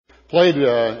Played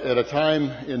at a time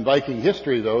in Viking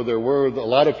history, though, there were a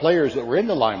lot of players that were in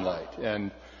the limelight,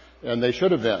 and they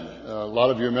should have been. A lot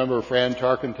of you remember Fran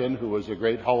Tarkenton, who was a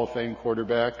great Hall of Fame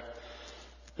quarterback.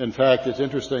 In fact, it's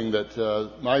interesting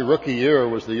that my rookie year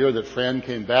was the year that Fran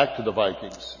came back to the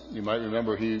Vikings. You might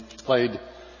remember he played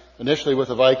initially with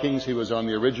the Vikings. He was on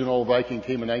the original Viking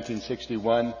team in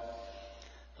 1961.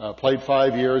 Played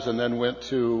 5 years and then went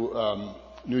to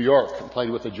New York and played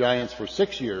with the Giants for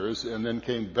 6 years, and then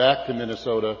came back to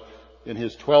Minnesota in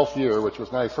his 12th year, which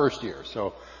was my first year.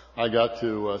 So I got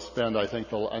to spend, I think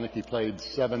he played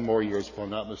 7 more years, if I'm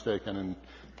not mistaken, and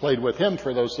played with him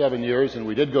for those 7 years, and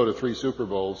we did go to 3 Super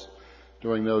Bowls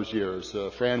during those years.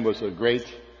 Fran was a great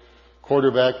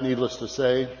quarterback, needless to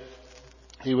say.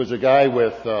 He was a guy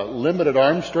with limited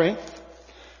arm strength,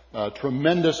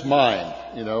 tremendous mind,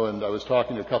 and I was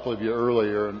talking to a couple of you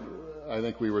earlier, and I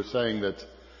think we were saying that,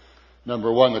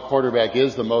 number one, the quarterback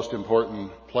is the most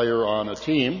important player on a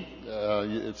team.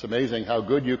 It's amazing how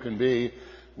good you can be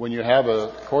when you have a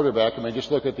quarterback. I mean, just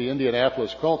look at the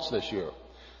Indianapolis Colts this year,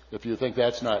 if you think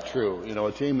that's not true.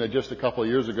 A team that just a couple of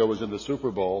years ago was in the Super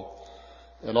Bowl,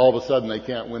 and all of a sudden they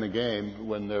can't win a game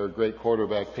when their great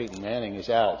quarterback, Peyton Manning, is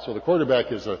out. So the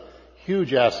quarterback is a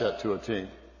huge asset to a team.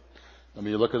 I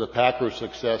mean, you look at the Packers'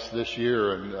 success this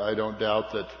year, and I don't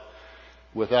doubt that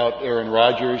without Aaron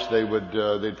Rodgers,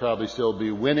 they'd probably still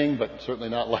be winning, but certainly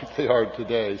not like they are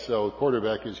today. So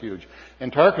quarterback is huge.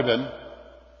 And Tarkenton,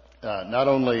 not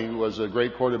only was a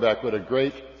great quarterback, but a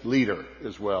great leader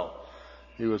as well.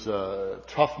 He was a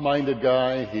tough-minded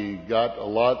guy. He got a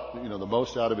lot, the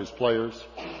most out of his players,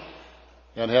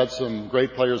 and had some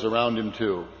great players around him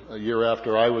too. A year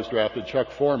after I was drafted,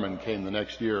 Chuck Foreman came the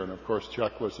next year, and of course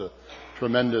Chuck was a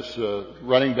tremendous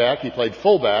running back. He played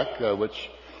fullback, which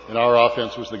in our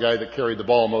offense was the guy that carried the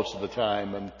ball most of the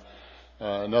time, and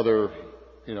another,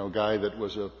 guy that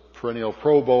was a perennial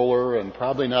Pro Bowler and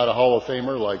probably not a Hall of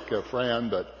Famer like Fran,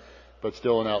 but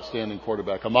still an outstanding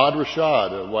quarterback. Ahmad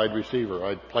Rashad, a wide receiver.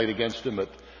 I played against him at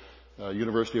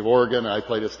University of Oregon. I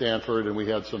played at Stanford, and we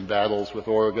had some battles with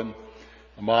Oregon.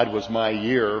 Ahmad was my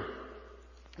year,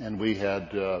 and we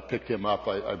had picked him up,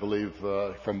 I believe,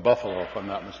 from Buffalo, if I'm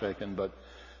not mistaken, but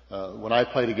when I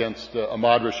played against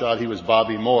Ahmad Rashad, he was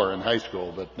Bobby Moore in high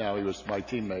school, but now he was my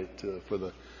teammate for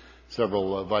the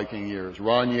several Viking years.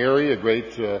 Ron Yeri, a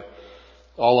great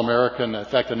All-American, in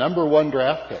fact, a number 1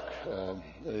 draft pick,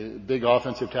 a big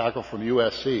offensive tackle from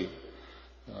USC,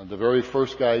 the very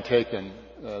first guy taken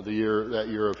that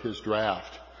year of his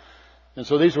draft. And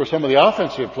so these were some of the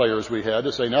offensive players we had,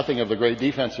 to say nothing of the great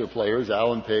defensive players,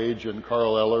 Alan Page and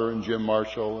Carl Eller and Jim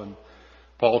Marshall and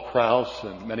Paul Krause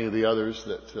and many of the others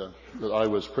that I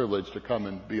was privileged to come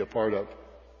and be a part of.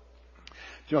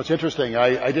 It's interesting.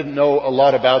 I didn't know a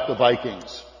lot about the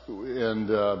Vikings, and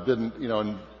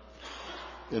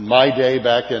in my day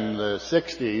back in the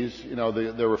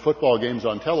 60s, there were football games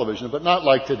on television, but not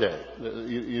like today.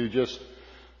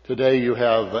 Today you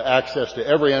have access to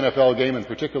every NFL game, and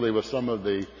particularly with some of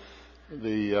the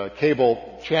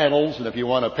cable channels, and if you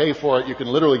want to pay for it, you can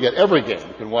literally get every game.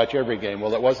 You can watch every game.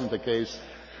 Well, that wasn't the case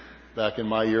back in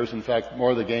my years. In fact,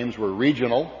 more of the games were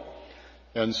regional,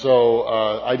 and so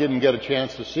I didn't get a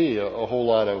chance to see a whole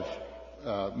lot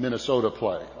of Minnesota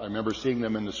play. I remember seeing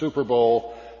them in the Super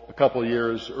Bowl a couple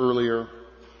years earlier,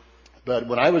 but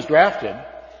when I was drafted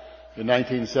in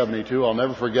 1972, I'll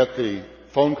never forget the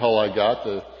phone call I got.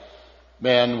 The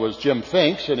man was Jim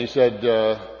Finks, and he said,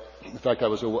 in fact, I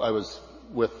was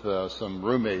with some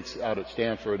roommates out at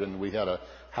Stanford, and we had a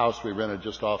house we rented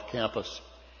just off campus.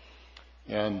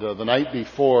 And the night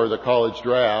before the college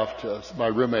draft, my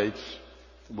roommates,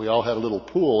 we all had a little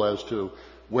pool as to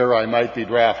where I might be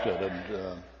drafted,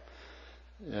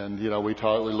 and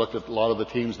we looked at a lot of the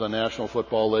teams in the National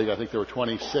Football League. I think there were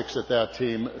 26 at that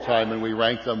time, and we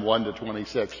ranked them 1 to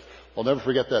 26. I'll never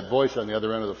forget that voice on the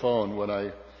other end of the phone when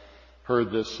I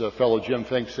heard this fellow Jim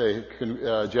Finks say,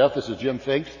 Jeff, this is Jim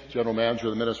Finks, general manager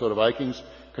of the Minnesota Vikings.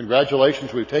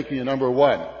 Congratulations, we've taken you number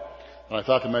 1. And I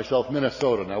thought to myself,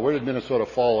 Minnesota. Now, where did Minnesota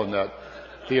fall in that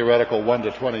theoretical 1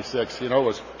 to 26? It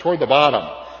was toward the bottom.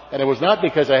 And it was not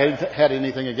because I had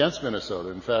anything against Minnesota.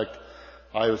 In fact,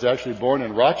 I was actually born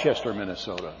in Rochester,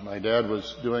 Minnesota. My dad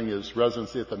was doing his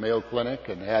residency at the Mayo Clinic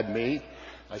and had me.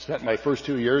 I spent my first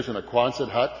 2 years in a Quonset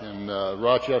hut in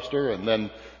Rochester, and then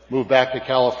moved back to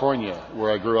California,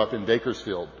 where I grew up in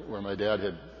Bakersfield, where my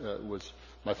dad was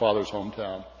my father's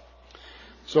hometown.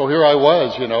 So here I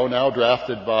was, now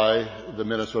drafted by the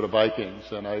Minnesota Vikings,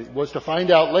 and I was to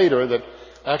find out later that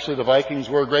actually the Vikings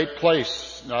were a great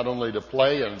place, not only to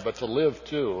play but to live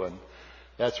too, and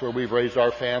that's where we've raised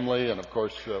our family, and of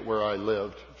course where I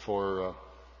lived for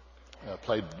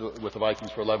Played with the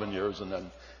Vikings for 11 years and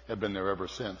then have been there ever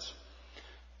since.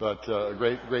 But a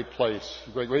great place,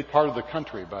 great part of the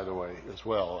country, by the way, as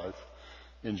well.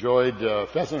 I've enjoyed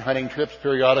pheasant hunting trips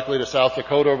periodically to South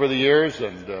Dakota over the years,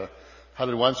 and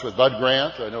hunted once with Bud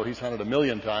Grant. I know he's hunted 1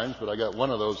 million times, but I got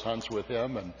one of those hunts with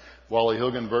him. And Wally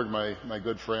Hilgenberg, my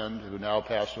good friend, who now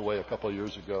passed away a couple of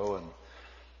years ago, and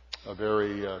a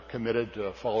very committed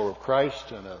follower of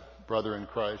Christ and a brother in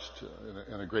Christ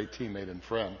and a great teammate and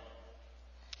friend.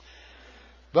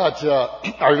 But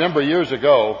I remember years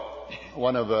ago,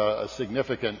 one of a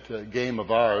significant game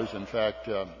of ours. In fact,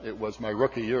 it was my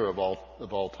rookie year of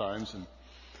all times, and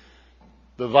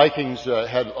the Vikings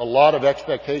had a lot of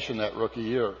expectation that rookie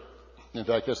year. In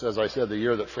fact, just as I said, the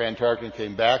year that Fran Tarkenton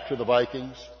came back to the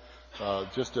Vikings,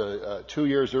 just 2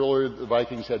 years earlier, the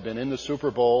Vikings had been in the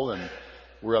Super Bowl and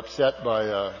were upset by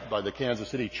the Kansas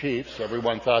City Chiefs.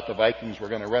 Everyone thought the Vikings were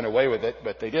going to run away with it,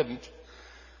 but they didn't.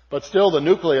 But still, the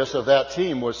nucleus of that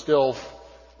team was still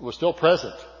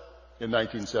present in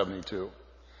 1972.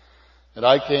 And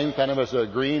I came kind of as a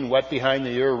green, wet behind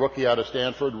the ear rookie out of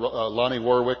Stanford. Lonnie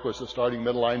Warwick was the starting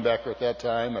middle linebacker at that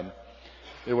time, and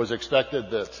it was expected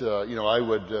that I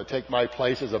would take my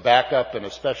place as a backup and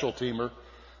a special teamer,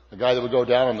 a guy that would go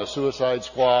down on the suicide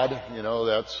squad.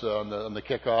 That's on the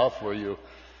kickoff where you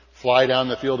fly down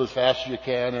the field as fast as you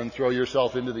can and throw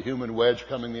yourself into the human wedge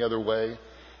coming the other way.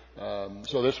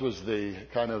 So this was the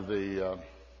kind of the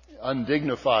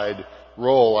undignified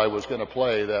role I was going to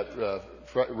play that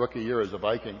rookie year as a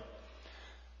Viking.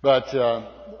 But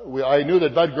I knew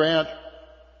that Bud Grant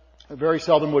very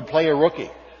seldom would play a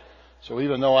rookie. So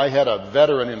even though I had a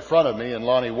veteran in front of me in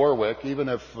Lonnie Warwick, even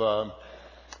if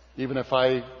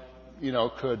I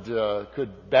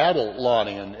could battle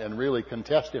Lonnie and really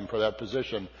contest him for that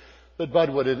position, that Bud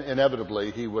would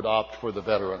inevitably he would opt for the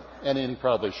veteran, and he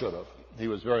probably should have. He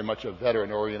was very much a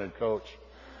veteran-oriented coach.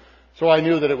 So I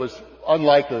knew that it was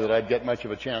unlikely that I'd get much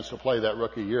of a chance to play that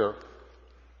rookie year.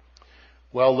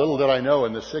 Well, little did I know,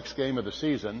 in the 6th game of the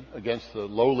season against the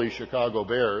lowly Chicago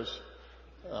Bears,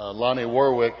 Lonnie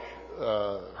Warwick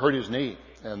hurt his knee,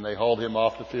 and they hauled him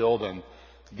off the field, and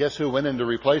guess who went in to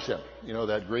replace him?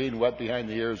 That green, wet behind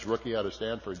the ears rookie out of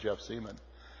Stanford, Jeff Seaman.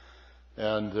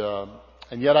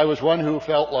 And yet I was one who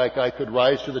felt like I could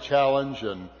rise to the challenge,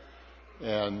 and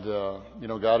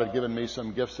God had given me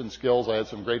some gifts and skills. I had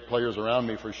some great players around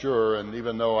me for sure, and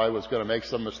even though I was going to make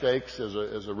some mistakes as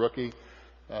a rookie,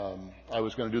 I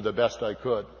was going to do the best I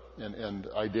could, and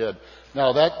I did.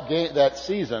 Now that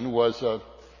season was a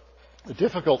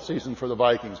difficult season for the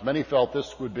Vikings. Many felt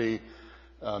this would be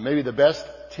maybe the best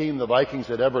team the Vikings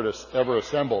had ever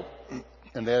assembled,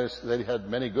 and they had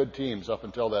many good teams up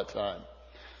until that time.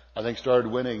 I think started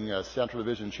winning Central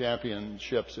Division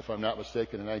championships, if I'm not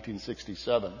mistaken, in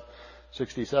 1967.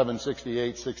 67,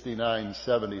 68, 69,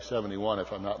 70, 71,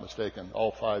 if I'm not mistaken,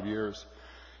 all 5 years.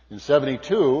 In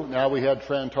 72, now we had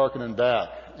Fran Tarkenton back,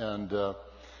 and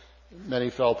many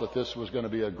felt that this was going to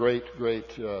be a great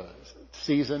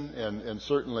season, and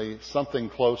certainly something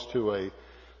close to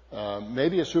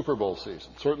maybe a Super Bowl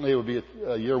season. Certainly it would be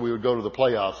a year we would go to the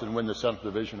playoffs and win the Central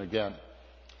Division again.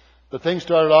 But things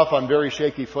started off on very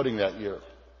shaky footing that year.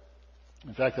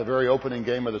 In fact, the very opening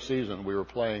game of the season, we were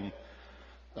playing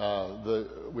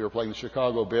the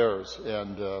Chicago Bears,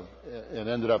 and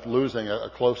ended up losing a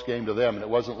close game to them. And it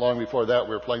wasn't long before that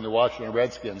we were playing the Washington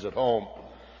Redskins at home,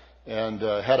 and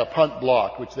had a punt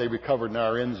block which they recovered in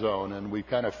our end zone, and we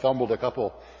kind of fumbled a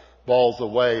couple balls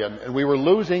away, and we were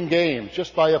losing games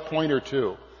just by a point or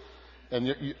two, and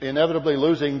inevitably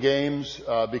losing games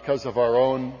because of our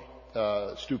own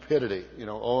stupidity,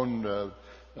 own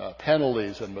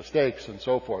penalties and mistakes and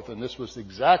so forth. And this was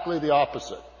exactly the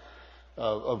opposite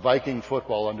of Viking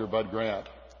football under Bud Grant.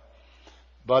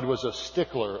 Bud was a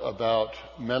stickler about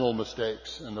mental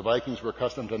mistakes, and the Vikings were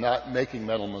accustomed to not making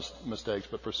mental mistakes,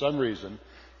 but for some reason,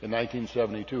 in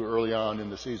 1972, early on in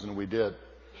the season, we did.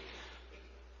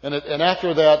 And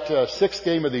after that 6th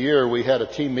game of the year, we had a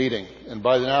team meeting, and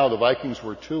by now the Vikings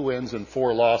were 2 wins and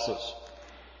 4 losses.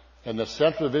 And the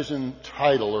Central Division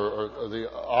title, or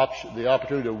the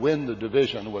opportunity to win the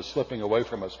division, was slipping away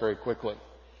from us very quickly.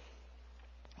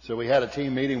 So we had a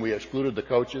team meeting. We excluded the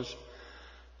coaches.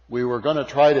 We were going to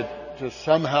try to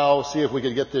somehow see if we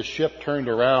could get this ship turned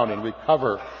around and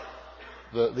recover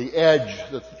the edge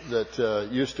that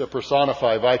used to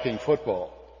personify Viking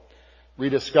football.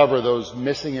 Rediscover those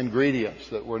missing ingredients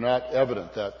that were not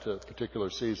evident that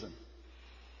particular season.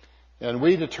 And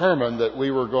we determined that we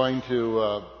were going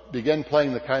to begin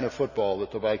playing the kind of football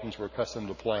that the Vikings were accustomed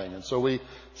to playing. And so we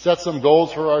set some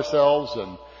goals for ourselves,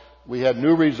 and we had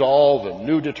new resolve and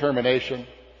new determination.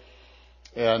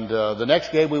 And the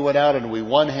next game we went out and we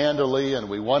won handily, and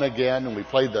we won again, and we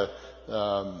played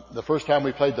the first time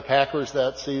we played the Packers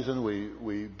that season,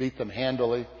 we beat them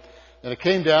handily. And it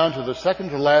came down to the second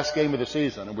to last game of the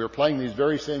season, and we were playing these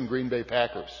very same Green Bay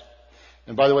Packers.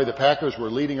 And by the way, the Packers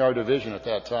were leading our division at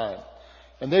that time.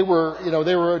 And they were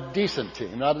a decent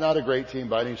team, not a great team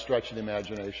by any stretch of the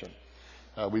imagination.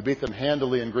 We beat them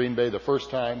handily in Green Bay the first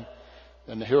time,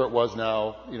 and here it was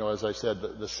now, as I said,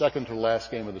 the second to last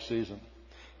game of the season.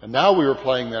 And now we were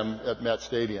playing them at Met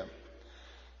Stadium.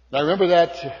 And I remember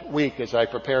that week as I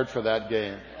prepared for that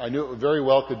game. I knew it very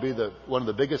well could be one of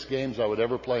the biggest games I would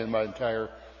ever play in my entire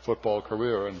football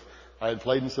career. And I had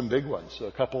played in some big ones,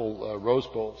 a couple Rose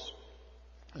Bowls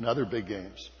and other big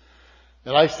games.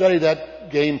 And I studied that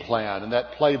game plan and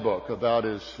that playbook about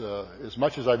as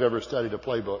much as I've ever studied a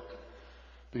playbook.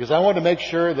 Because I wanted to make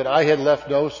sure that I had left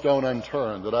no stone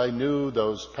unturned, that I knew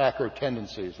those Packer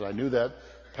tendencies, that I knew that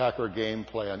Packer game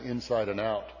plan inside and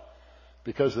out.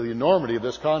 Because of the enormity of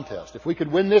this contest. If we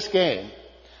could win this game,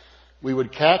 we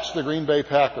would catch the Green Bay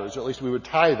Packers, at least we would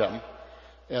tie them,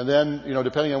 and then,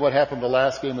 depending on what happened the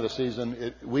last game of the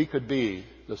season, we could be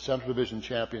the Central Division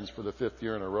champions for the 5th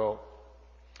year in a row.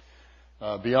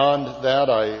 Beyond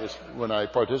that, when I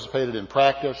participated in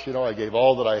practice, I gave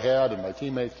all that I had, and my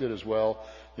teammates did as well.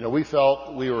 We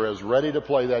felt we were as ready to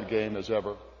play that game as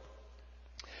ever.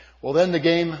 Well, then the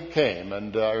game came,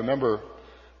 and I remember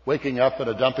waking up at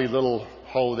a dumpy little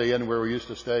Holiday Inn where we used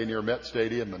to stay near Met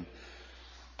Stadium and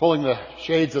pulling the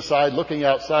shades aside, looking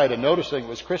outside and noticing it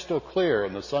was crystal clear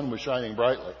and the sun was shining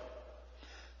brightly.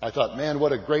 I thought, man,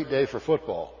 what a great day for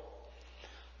football.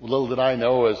 Little did I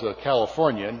know as a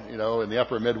Californian, in the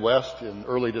upper Midwest in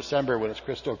early December when it's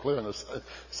crystal clear and the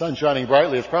sun shining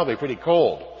brightly, it's probably pretty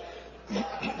cold.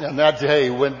 And that day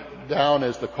went down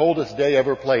as the coldest day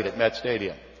ever played at Met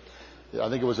Stadium. I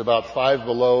think it was about 5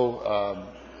 below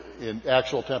in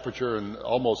actual temperature and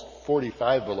almost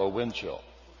 45 below wind chill.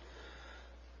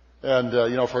 And,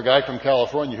 for a guy from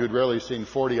California who'd rarely seen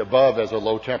 40 above as a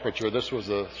low temperature, this was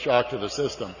a shock to the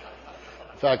system.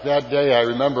 In fact, that day I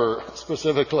remember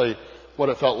specifically what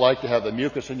it felt like to have the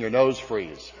mucus in your nose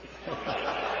freeze.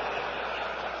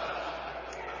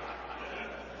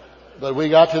 But we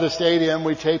got to the stadium,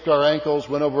 we taped our ankles,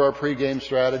 went over our pregame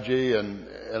strategy, and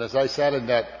as I sat in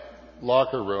that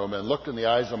locker room and looked in the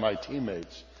eyes of my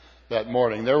teammates that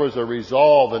morning, there was a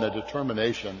resolve and a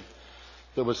determination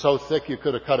that was so thick you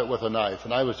could have cut it with a knife.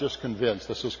 And I was just convinced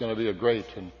this was going to be a great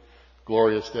and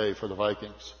glorious day for the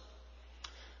Vikings.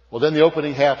 Well, then the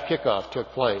opening half kickoff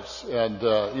took place, and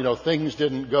things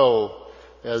didn't go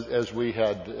as we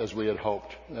had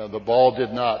hoped. The ball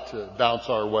did not bounce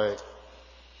our way,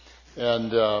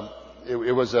 and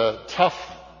it was a tough,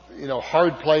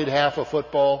 hard played half of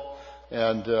football.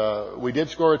 And we did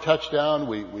score a touchdown.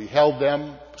 We held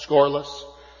them scoreless.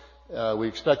 We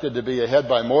expected to be ahead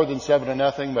by more than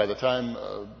 7-0 by the time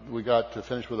we got to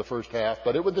finish with the first half.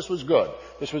 But this was good.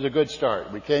 This was a good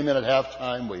start. We came in at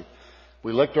halftime.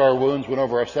 We licked our wounds, went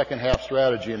over our second half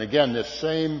strategy. And again, this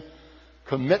same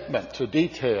commitment to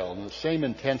detail and the same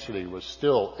intensity was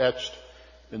still etched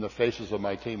in the faces of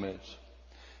my teammates.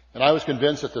 And I was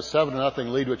convinced that the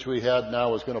 7-0 lead which we had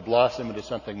now was going to blossom into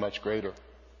something much greater.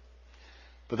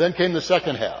 But then came the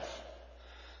second half.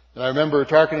 And I remember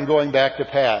Tarkenton going back to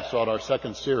pass on our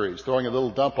second series, throwing a little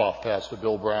dump-off pass to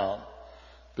Bill Brown.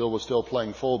 Bill was still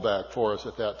playing fullback for us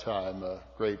at that time, a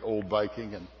great old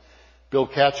Viking. And Bill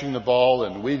catching the ball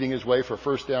and weaving his way for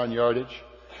first down yardage,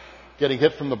 getting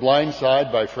hit from the blind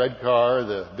side by Fred Carr,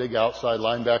 the big outside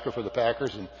linebacker for the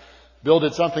Packers. And Bill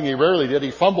did something he rarely did.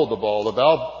 He fumbled the ball. The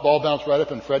ball bounced right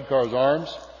up in Fred Carr's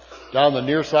arms. Down the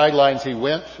near sidelines he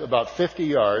went, about 50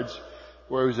 yards,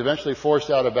 where he was eventually forced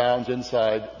out of bounds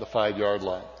inside the 5-yard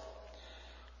line,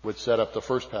 which set up the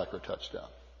first Packer touchdown.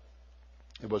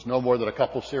 It was no more than a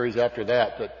couple series after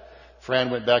that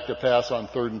Fran went back to pass on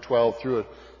 3rd and 12, threw a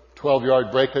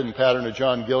 12-yard break-in pattern to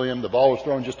John Gilliam. The ball was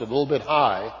thrown just a little bit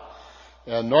high,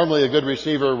 and normally a good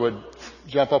receiver would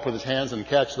jump up with his hands and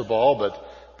catch the ball, but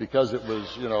because it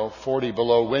was, 40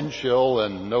 below wind chill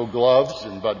and no gloves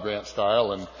in Bud Grant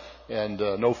style and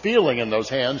no feeling in those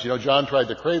hands. John tried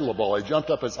to cradle the ball. He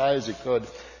jumped up as high as he could,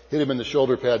 hit him in the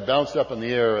shoulder pad, bounced up in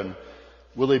the air, and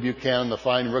Willie Buchanan, the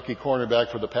fine rookie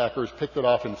cornerback for the Packers, picked it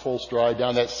off in full stride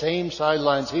down that same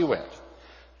sidelines he went,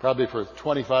 probably for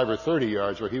 25 or 30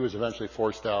 yards, where he was eventually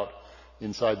forced out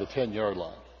inside the 10-yard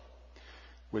line,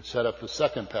 which set up the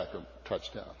second Packer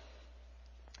touchdown.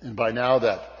 And by now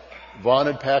that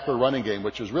vaunted Packer running game,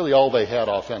 which was really all they had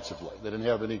offensively. They didn't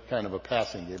have any kind of a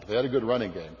passing game, but they had a good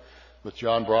running game with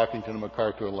John Brockington and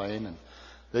MacArthur Lane. And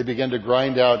They began to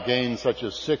grind out gains such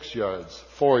as 6 yards,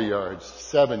 4 yards,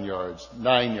 7 yards,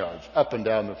 9 yards, up and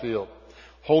down the field,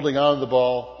 holding on to the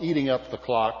ball, eating up the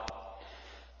clock.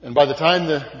 And by the time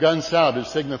the gun sounded,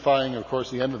 signifying, of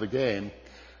course, the end of the game,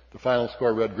 the final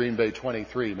score read Green Bay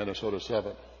 23, Minnesota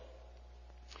 7.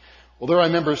 Well, there I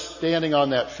remember standing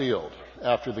on that field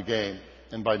after the game,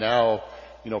 and by now,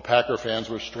 Packer fans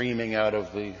were streaming out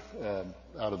of the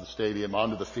stadium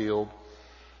onto the field.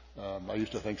 I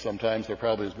used to think sometimes there were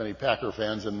probably as many Packer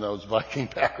fans in those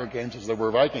Viking-Packer games as there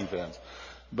were Viking fans.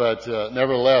 But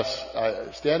nevertheless,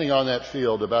 standing on that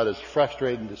field about as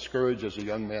frustrated and discouraged as a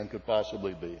young man could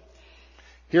possibly be.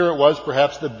 Here it was,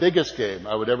 perhaps the biggest game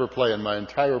I would ever play in my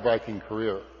entire Viking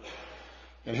career.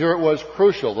 And here it was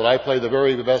crucial that I play the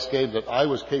very best game that I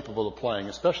was capable of playing,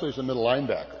 especially as a middle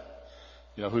linebacker,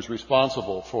 who's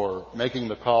responsible for making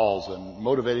the calls and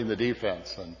motivating the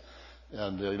defense and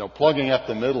plugging up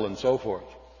the middle and so forth.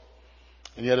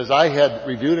 And yet, as I had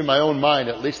reviewed in my own mind,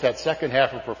 at least that second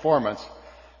half of performance,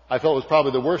 I felt it was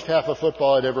probably the worst half of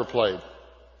football I'd ever played.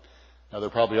 Now, there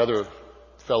are probably other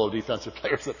fellow defensive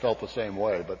players that felt the same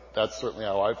way, but that's certainly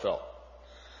how I felt.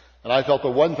 And I felt the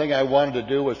one thing I wanted to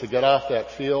do was to get off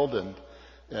that field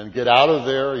and get out of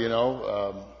there,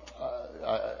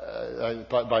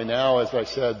 by now, as I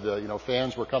said,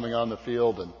 fans were coming on the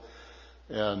field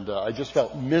and I just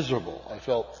felt miserable. I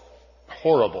felt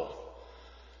horrible.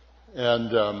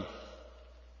 And,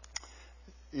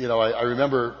 I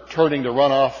remember turning to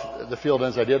run off the field.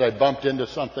 As I did, I bumped into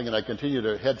something and I continued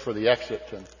to head for the exit.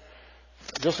 And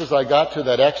just as I got to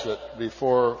that exit,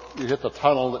 before you hit the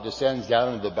tunnel that descends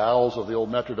down into the bowels of the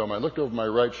old Metrodome, I looked over my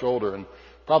right shoulder and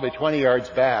probably 20 yards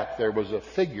back, there was a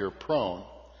figure prone.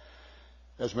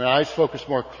 As my eyes focused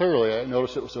more clearly, I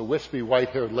noticed it was a wispy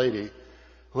white-haired lady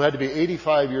who had to be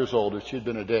 85 years old if she'd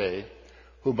been a day,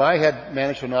 whom I had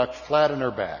managed to knock flat on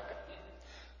her back.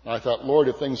 And I thought, Lord,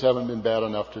 if things haven't been bad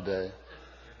enough today.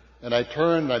 And I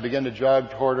turned and I began to jog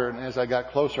toward her, and as I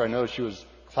got closer, I noticed she was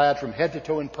clad from head to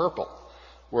toe in purple,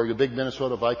 wearing a big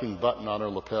Minnesota Viking button on her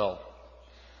lapel.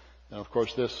 And of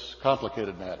course, this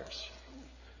complicated matters.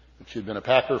 If she'd been a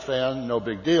Packer fan, no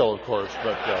big deal, of course,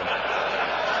 but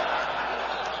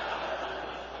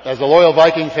as a loyal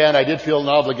Viking fan, I did feel an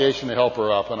obligation to help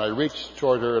her up, and I reached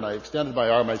toward her and I extended my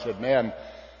arm. I said, ma'am,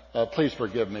 please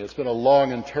forgive me. It's been a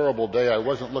long and terrible day. I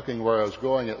wasn't looking where I was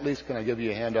going. At least can I give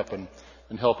you a hand up and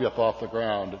help you up off the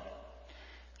ground?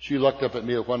 She looked up at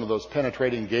me with one of those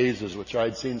penetrating gazes which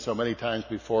I'd seen so many times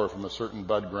before from a certain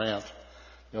Bud Grant.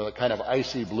 That kind of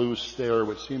icy blue stare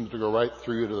which seems to go right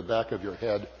through you to the back of your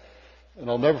head. And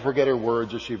I'll never forget her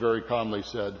words as she very calmly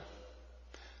said,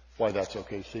 why, that's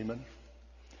okay, Seaman.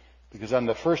 Because I'm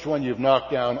the first one you've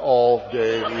knocked down all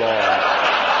day long.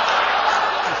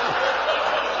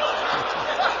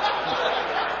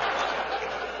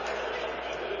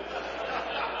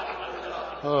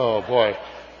 Oh, boy.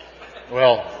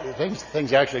 Well,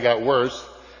 things actually got worse.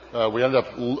 We ended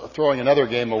up throwing another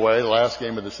game away, the last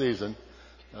game of the season,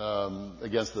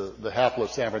 against the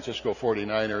hapless San Francisco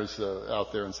 49ers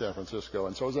out there in San Francisco.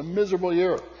 And so it was a miserable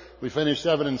year. We finished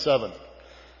 7-7.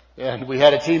 And we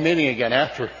had a team meeting again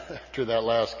after that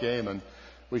last game, and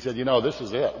we said, this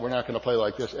is it. We're not going to play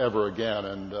like this ever again.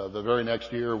 And the very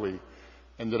next year, we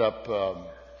ended up,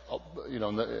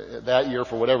 that year,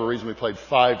 for whatever reason, we played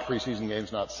 5 preseason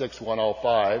games, not 6, won all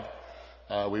 5.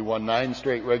 We won 9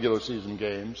 straight regular season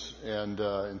games, and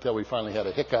until we finally had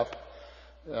a hiccup.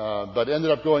 But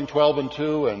ended up going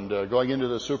 12-2 and going into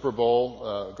the Super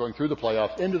Bowl, going through the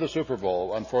playoffs into the Super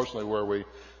Bowl, unfortunately, where we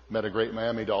met a great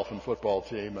Miami Dolphin football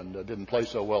team and didn't play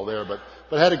so well there, but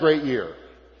had a great year.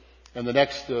 And the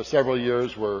next several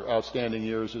years were outstanding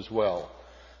years as well.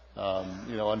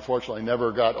 Unfortunately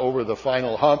never got over the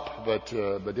final hump, but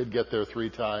did get there 3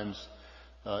 times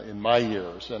in my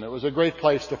years. And it was a great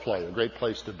place to play, a great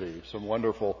place to be. Some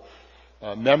wonderful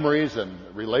memories and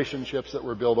relationships that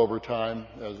were built over time,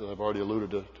 as I've already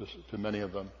alluded to many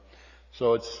of them.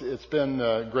 So it's been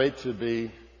great to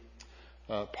be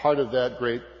part of that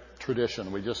great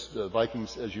tradition. We just,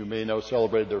 Vikings, as you may know,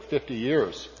 celebrated their 50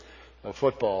 years of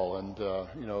football, and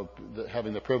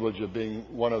having the privilege of being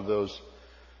one of those,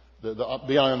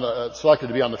 selected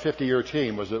to be on the 50-year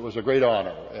team was a great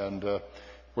honor, and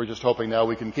we're just hoping now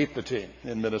we can keep the team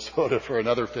in Minnesota for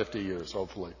another 50 years,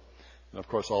 hopefully. And of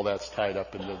course, all that's tied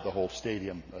up in the whole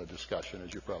stadium discussion,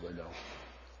 as you probably know.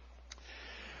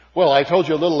 Well, I told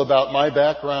you a little about my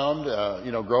background,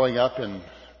 growing up in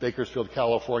Bakersfield,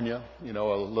 California,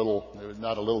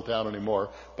 not a little town anymore,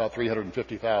 about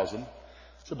 350,000.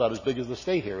 It's about as big as the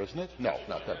state here, isn't it? No,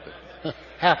 not that big.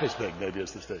 Half as big, maybe,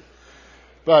 as the state.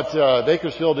 But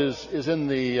Bakersfield is in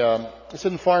the it's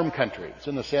in farm country. It's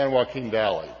in the San Joaquin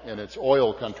Valley, and it's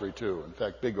oil country too. In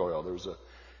fact, big oil. There was a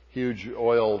huge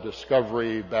oil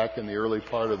discovery back in the early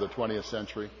part of the 20th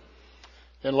century,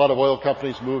 and a lot of oil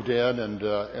companies moved in.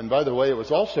 And by the way, it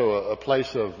was also a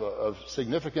place of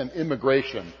significant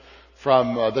immigration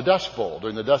from the Dust Bowl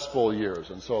during the Dust Bowl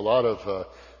years. And so a lot of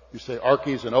you say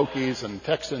Arkies and Okies and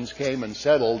Texans came and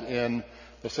settled in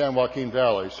the San Joaquin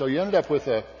Valley. So you ended up with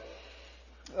a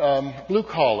blue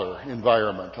collar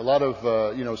environment, a lot of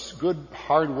good,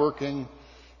 hardworking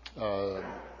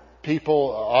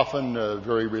people, often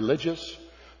very religious,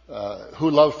 who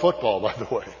love football. By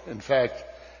the way, in fact,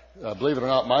 believe it or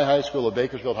not, my high school, the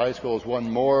Bakersfield High School, has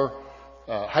won more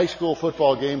high school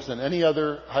football games than any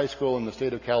other high school in the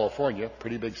state of California.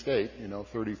 Pretty big state,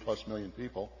 30 plus million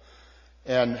people,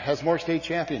 and has more state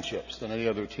championships than any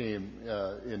other team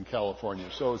in California.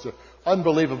 So it's an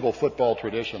unbelievable football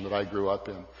tradition that I grew up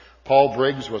in. Paul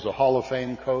Briggs was a Hall of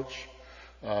Fame coach.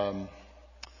 Having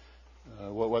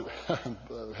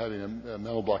a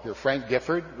mental block here. Frank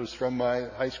Gifford was from my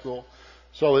high school.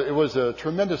 So it was a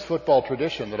tremendous football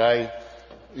tradition that I,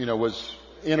 was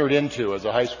entered into as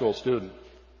a high school student.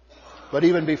 But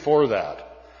even before that,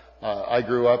 I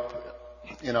grew up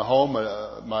in a home.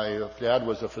 My dad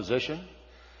was a physician,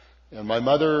 and my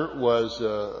mother was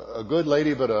a good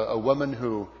lady, but a woman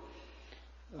who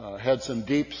had some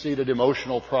deep-seated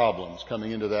emotional problems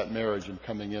coming into that marriage and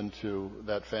coming into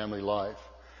that family life.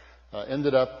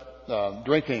 Ended up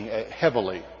drinking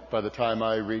heavily by the time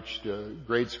I reached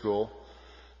grade school,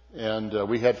 and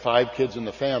we had 5 kids in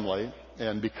the family.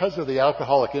 And because of the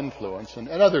alcoholic influence and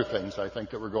other things I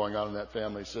think that were going on in that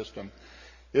family system,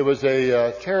 it was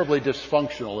a terribly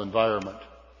dysfunctional environment.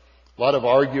 A lot of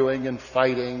arguing and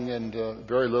fighting and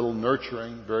very little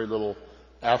nurturing, very little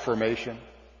affirmation.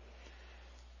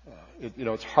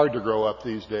 It's hard to grow up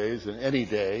these days, in any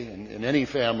day, in any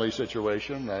family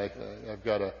situation. I've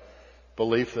got a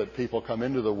belief that people come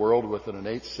into the world with an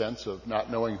innate sense of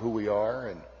not knowing who we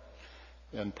are,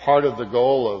 and part of the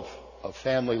goal of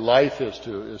family life is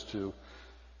to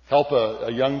help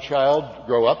a young child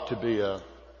grow up to be a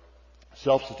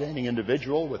self-sustaining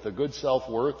individual with a good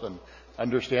self-worth and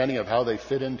understanding of how they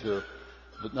fit into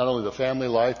not only the family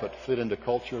life but fit into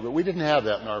culture. But we didn't have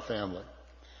that in our family,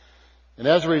 and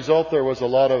as a result, there was a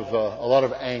lot of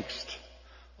angst,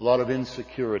 a lot of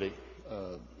insecurity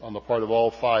on the part of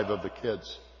all 5 of the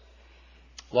kids.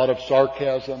 A lot of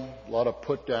sarcasm, a lot of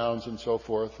put-downs and so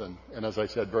forth, and as I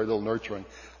said, very little nurturing.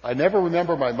 I never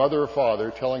remember my mother or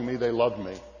father telling me they loved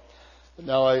me.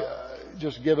 Now, that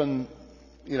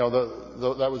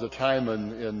was a time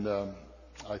in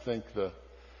I think the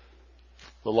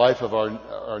life of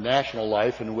our national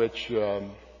life in which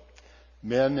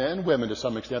men and women to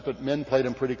some extent, but men played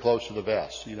them pretty close to the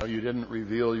vest. You didn't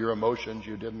reveal your emotions,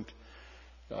 you didn't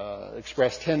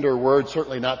express tender words,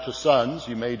 certainly not to sons.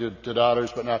 You may to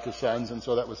daughters, but not to sons. And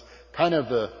so that was kind of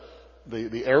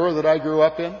the era that I grew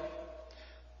up in.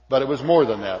 But it was more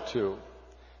than that too.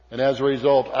 And as a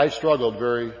result, I struggled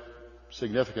very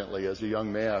significantly as a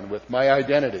young man with my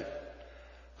identity,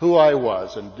 who I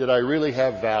was, and did I really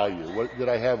have value? Did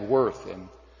I have worth?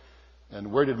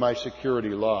 And where did my security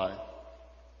lie?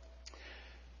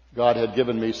 God had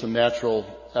given me some natural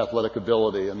athletic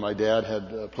ability, and my dad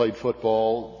had played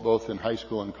football both in high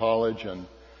school and college, and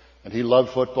he loved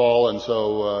football, and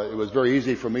so it was very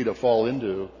easy for me to fall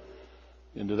into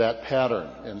that pattern.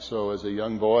 And so as a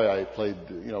young boy, I played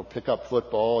pickup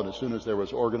football, and as soon as there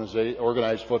was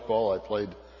organized football, I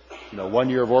played 1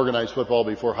 year of organized football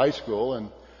before high school,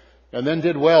 and then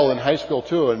did well in high school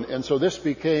too. And so this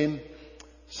became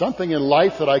something in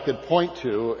life that I could point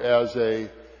to as a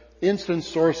instant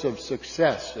source of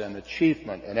success and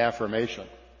achievement and affirmation.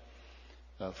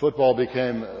 Football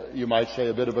became, you might say,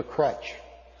 a bit of a crutch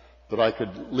that I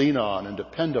could lean on and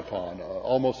depend upon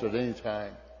almost at any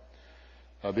time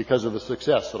because of the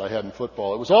success that I had in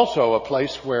football. It was also a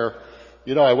place where,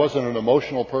 I wasn't an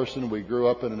emotional person. We grew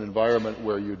up in an environment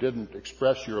where you didn't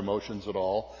express your emotions at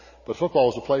all, but football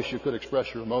was a place you could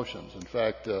express your emotions. In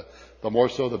fact, the more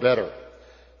so the better,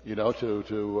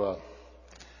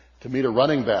 to meet a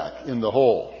running back in the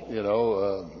hole,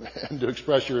 and to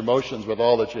express your emotions with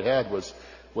all that you had was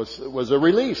a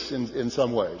release in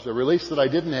some ways, a release that I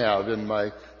didn't have in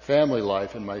my family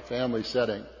life, in my family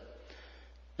setting.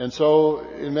 And so,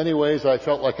 in many ways, I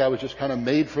felt like I was just kind of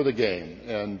made for the game,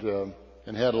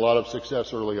 and had a lot of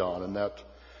success early on, and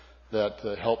that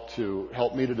helped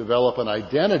me to develop an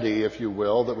identity, if you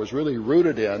will, that was really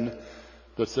rooted in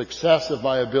the success of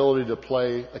my ability to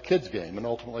play a kid's game. And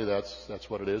ultimately that's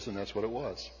what it is, and that's what it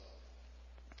was.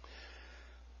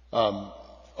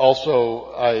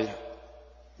 Also, I'd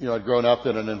grown up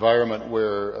in an environment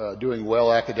where doing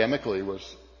well academically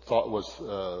was thought was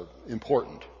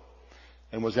important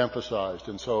and was emphasized.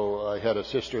 And so I had a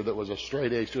sister that was a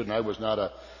straight A student. I was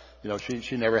not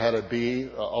she never had a B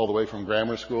all the way from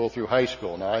grammar school through high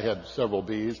school. Now I had several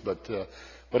B's,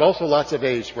 but also lots of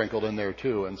A's sprinkled in there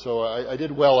too. And so I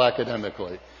did well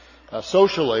academically.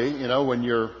 Socially, when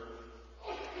you're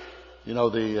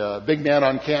the big man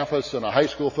on campus and a high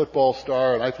school football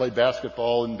star, and I played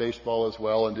basketball and baseball as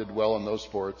well and did well in those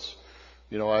sports.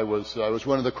 I was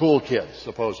one of the cool kids,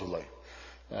 supposedly.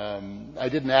 I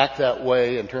didn't act that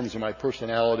way in terms of my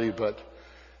personality,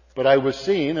 but I was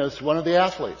seen as one of the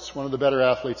athletes, one of the better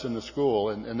athletes in the school,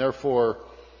 and therefore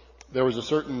there was a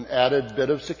certain added bit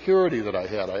of security that I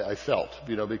had, I felt,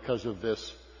 because of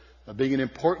this being an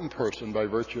important person by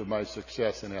virtue of my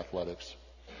success in athletics.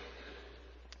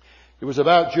 It was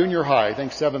about junior high, I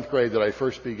think 7th grade, that I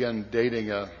first began dating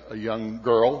a young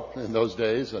girl in those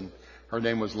days, and her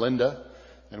name was Linda.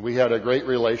 And we had a great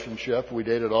relationship. We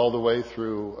dated all the way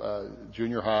through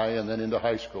junior high and then into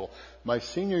high school. My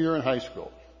senior year in high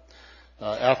school,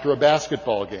 after a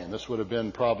basketball game, this would have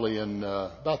been probably in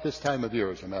about this time of year,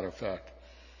 as a matter of fact.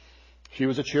 She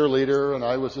was a cheerleader, and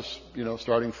I was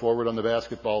starting forward on the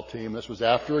basketball team. This was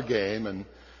after a game, and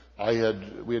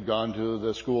we had gone to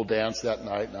the school dance that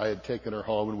night, and I had taken her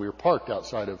home, and we were parked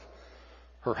outside of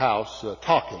her house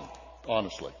talking,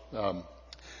 honestly.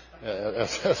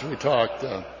 As we talked,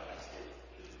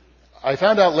 I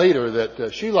found out later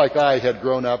that she, like I, had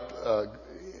grown up,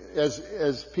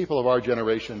 as people of our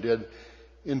generation did,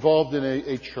 involved in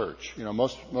a church.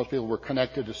 Most people were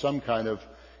connected to some kind of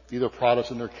either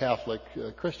Protestant or Catholic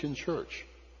Christian church.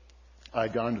 I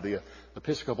had gone to the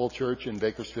Episcopal Church in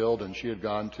Bakersfield, and she had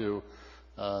gone to,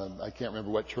 I can't remember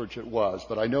what church it was,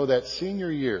 but I know that senior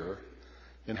year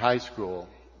in high school,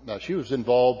 she was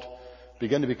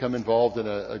began to become involved in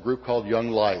a group called Young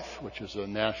Life, which is a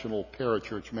national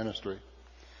parachurch ministry.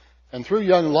 And through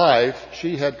Young Life,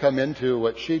 she had come into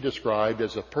what she described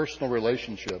as a personal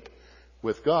relationship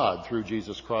with God through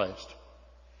Jesus Christ.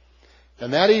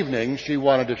 And that evening, she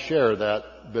wanted to share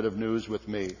that bit of news with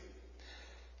me.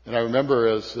 And I remember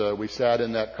as we sat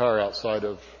in that car outside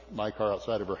of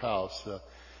her house,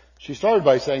 she started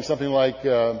by saying something like,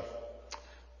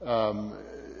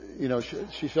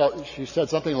 she said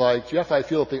something like, "Jeff, I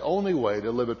feel that the only way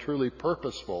to live a truly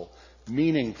purposeful,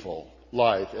 meaningful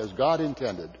life as God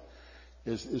intended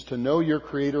is to know your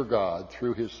Creator God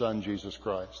through His Son, Jesus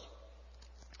Christ."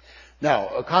 Now,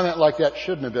 a comment like that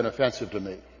shouldn't have been offensive to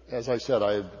me. As I said,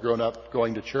 I had grown up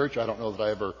going to church. I don't know that I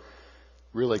ever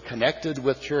really connected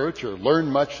with church or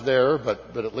learned much there,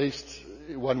 but at least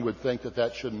one would think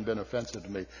that shouldn't have been offensive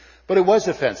to me. But it was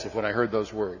offensive when I heard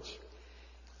those words.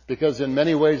 Because in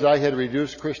many ways I had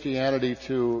reduced Christianity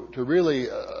to really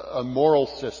a moral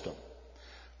system,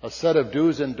 a set of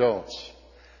do's and don'ts.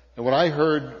 And when I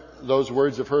heard those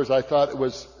words of hers, I thought it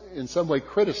was in some way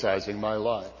criticizing my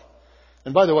life.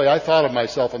 And by the way, I thought of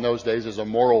myself in those days as a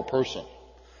moral person.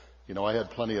 I had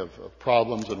plenty of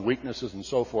problems and weaknesses and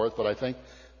so forth, but I think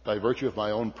by virtue of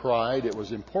my own pride, it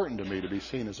was important to me to be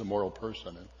seen as a moral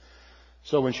person. And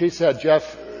so when she said,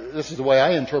 "Jeff," this is the way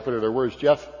I interpreted her words,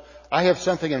 "Jeff, I have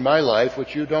something in my life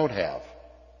which you don't have."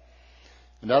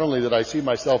 And not only did I see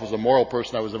myself as a moral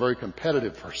person, I was a very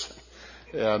competitive person.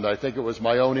 And I think it was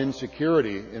my own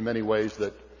insecurity in many ways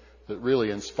that really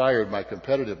inspired my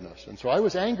competitiveness. And so I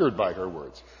was angered by her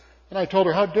words. And I told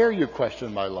her, "How dare you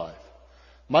question my life?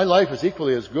 My life is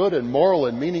equally as good and moral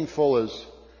and meaningful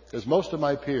as most of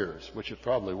my peers," which it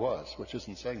probably was, which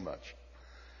isn't saying much.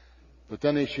 But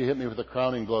then she hit me with a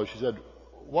crowning blow. She said,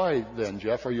 "Why then,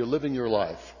 Jeff, are you living your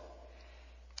life?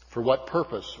 For what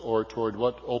purpose or toward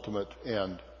what ultimate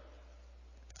end?"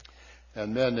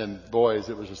 And men and boys,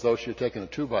 it was as though she had taken a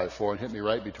 2x4 and hit me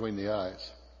right between the eyes.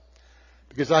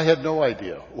 Because I had no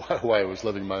idea why I was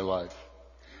living my life.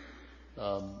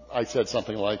 I said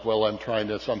something like, "Well, I'm trying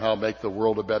to somehow make the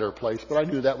world a better place," but I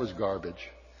knew that was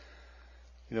garbage.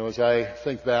 As I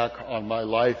think back on my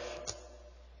life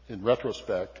in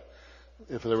retrospect,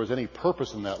 if there was any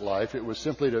purpose in that life, it was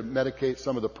simply to medicate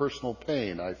some of the personal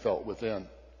pain I felt within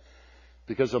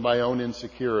because of my own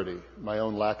insecurity, my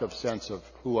own lack of sense of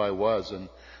who I was and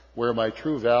where my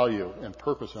true value and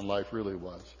purpose in life really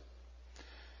was.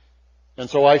 And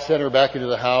so I sent her back into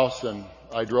the house, and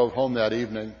I drove home that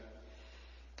evening.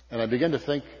 And I began to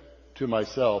think to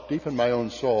myself, deep in my own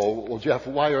soul, "Well, Jeff,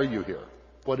 why are you here?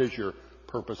 What is your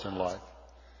purpose in life?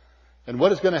 And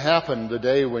what is going to happen the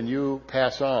day when you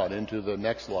pass on into the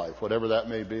next life, whatever that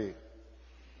may be?"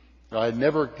 Now, I had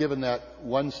never given that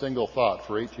one single thought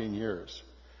for 18 years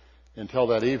until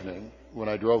that evening when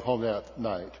I drove home that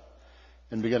night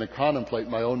and began to contemplate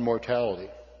my own mortality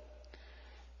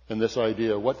and this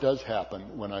idea, what does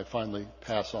happen when I finally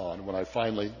pass on, when I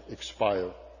finally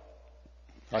expire?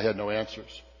 I had no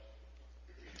answers.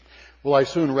 Well, I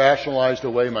soon rationalized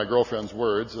away my girlfriend's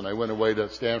words, and I went away to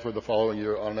Stanford the following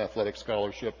year on an athletic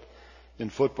scholarship in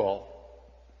football.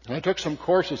 And I took some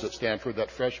courses at Stanford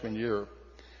that freshman year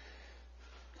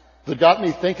that got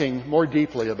me thinking more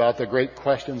deeply about the great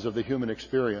questions of the human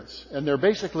experience. And there are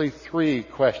basically three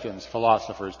questions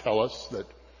philosophers tell us that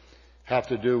have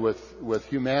to do with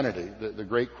humanity, the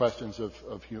great questions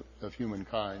of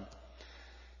humankind.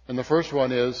 And the first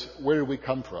one is, where did we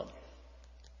come from?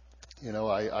 You know,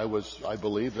 I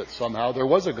believe that somehow there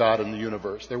was a God in the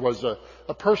universe. There was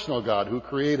a personal God who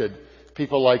created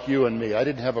people like you and me. I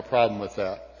didn't have a problem with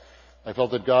that. I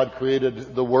felt that God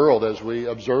created the world as we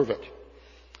observe it.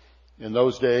 In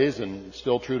those days, and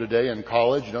still true today in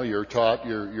college, you know, you're taught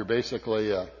you're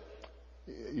basically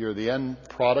you're the end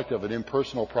product of an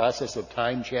impersonal process of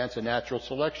time, chance, and natural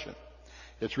selection.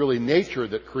 It's really nature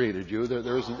that created you.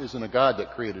 There isn't a God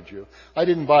that created you. I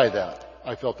didn't buy that.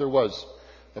 I felt there was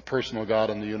a personal God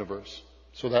in the universe.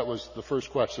 So that was the first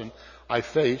question I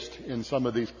faced in some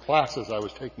of these classes I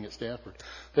was taking at Stanford.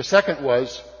 The second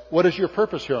was, what is your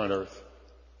purpose here on earth,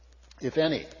 if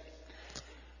any?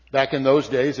 Back in those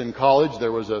days in college,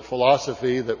 there was a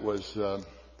philosophy that was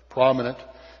prominent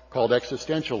called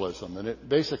existentialism. And it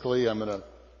basically, I'm going to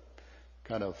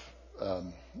kind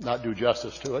of not do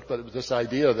justice to it, but it was this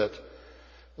idea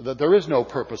that there is no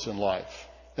purpose in life,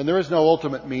 and there is no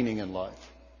ultimate meaning in life.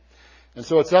 And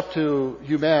so it's up to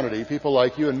humanity, people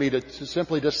like you and me, to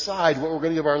simply decide what we're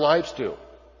going to give our lives to.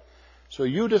 So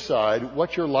you decide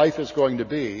what your life is going to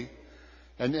be,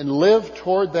 and live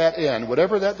toward that end.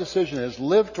 Whatever that decision is,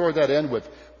 live toward that end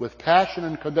with passion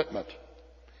and commitment,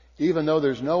 even though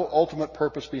there's no ultimate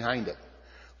purpose behind it.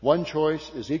 One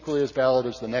choice is equally as valid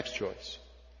as the next choice.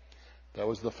 That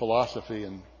was the philosophy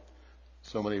in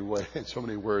so many ways, so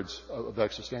many words of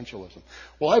existentialism.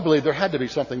 Well, I believe there had to be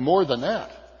something more than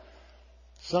that.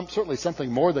 Certainly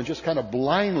something more than just kind of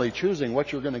blindly choosing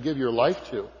what you're going to give your life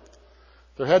to.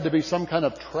 There had to be some kind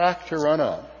of track to run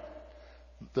on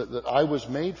that I was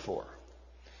made for.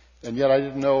 And yet I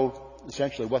didn't know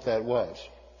essentially what that was.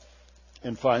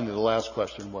 And finally, the last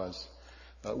question was,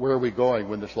 where are we going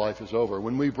when this life is over?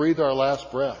 When we breathe our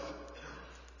last breath,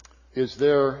 is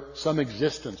there some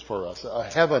existence for us, a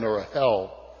heaven or a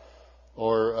hell,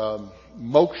 or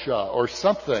moksha, or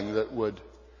something that would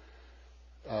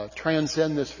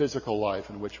transcend this physical life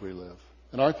in which we live?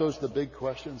 And aren't those the big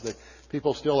questions?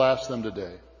 People still ask them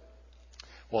today.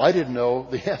 Well, I didn't know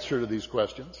the answer to these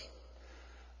questions.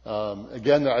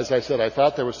 Again, as I said, I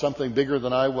thought there was something bigger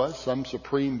than I was, some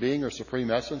supreme being or supreme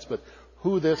essence, but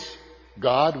who this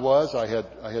God was, I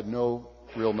had no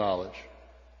real knowledge.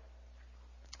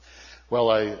 Well,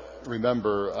 I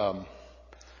remember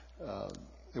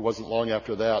it wasn't long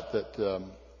after that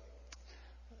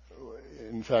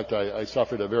in fact, I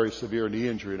suffered a very severe knee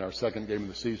injury in our second game of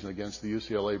the season against the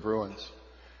UCLA Bruins.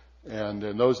 And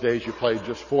in those days, you played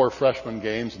just 4 freshman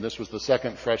games, and this was the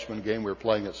second freshman game we were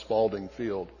playing at Spalding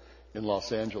Field in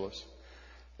Los Angeles.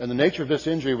 And the nature of this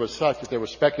injury was such that there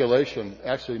was speculation,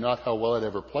 actually not how well I'd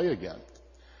ever play again.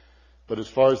 But as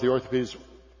far as the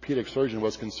orthopedic surgeon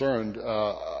was concerned,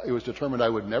 it was determined I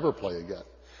would never play again.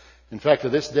 In fact, to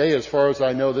this day, as far as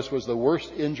I know, this was the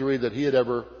worst injury that he had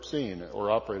ever seen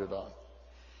or operated on.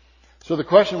 So the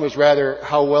question was rather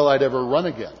how well I'd ever run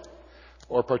again,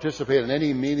 or participate in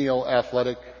any menial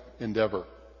athletic endeavor.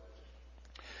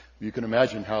 You can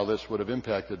imagine how this would have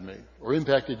impacted me, or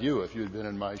impacted you if you had been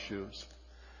in my shoes.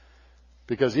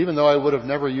 Because even though I would have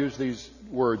never used these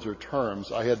words or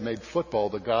terms, I had made football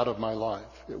the God of my life.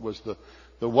 It was the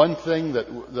one thing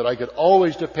that I could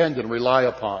always depend and rely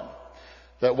upon.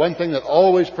 That one thing that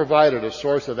always provided a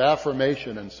source of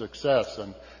affirmation and success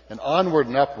and onward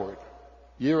and upward,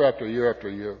 year after year after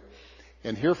year.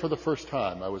 And here for the first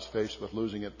time, I was faced with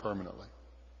losing it permanently.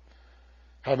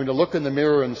 Having to look in the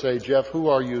mirror and say, Jeff, who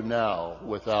are you now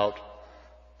without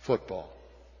football?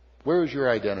 Where is your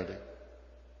identity?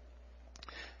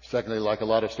 Secondly, like a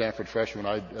lot of Stanford freshmen,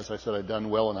 as I said, I'd done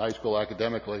well in high school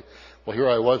academically. Well, here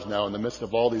I was now in the midst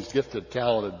of all these gifted,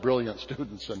 talented, brilliant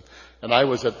students, and I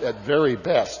was at very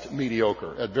best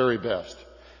mediocre, at very best,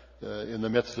 in the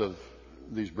midst of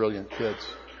these brilliant kids.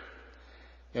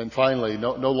 And finally,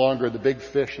 no longer the big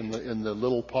fish in the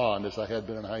little pond as I had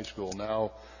been in high school.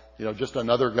 Now, just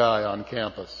another guy on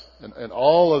campus. And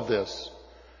all of this,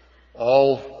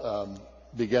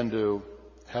 began to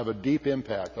have a deep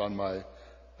impact on my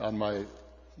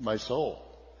soul,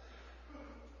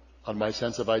 on my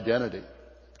sense of identity.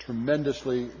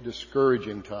 tremendously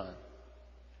discouraging time.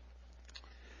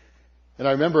 And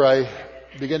I remember I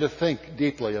began to think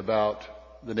deeply about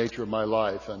the nature of my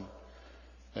life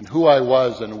and who I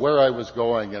was and where I was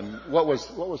going and what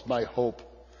was my hope.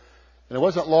 And it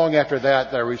wasn't long after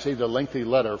that I received a lengthy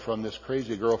letter from this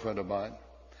crazy girlfriend of mine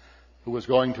who was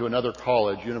going to another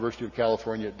college, University of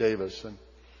California at Davis. And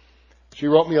she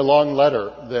wrote me a long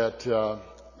letter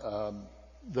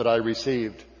that I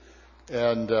received.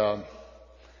 And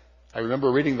I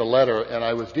remember reading the letter, and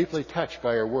I was deeply touched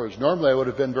by her words. Normally I would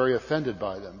have been very offended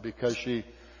by them because she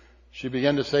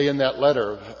began to say in that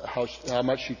letter how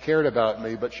much she cared about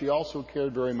me, but she also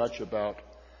cared very much about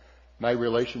my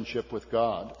relationship with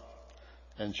God.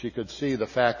 And she could see the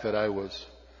fact that I was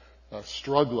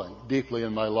struggling deeply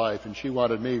in my life, and she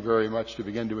wanted me very much to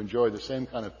begin to enjoy the same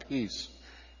kind of peace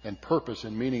and purpose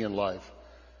and meaning in life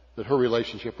that her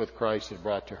relationship with Christ had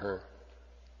brought to her.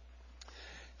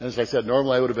 And as I said,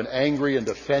 normally I would have been angry and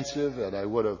defensive, and I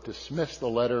would have dismissed the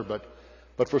letter,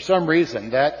 but for some reason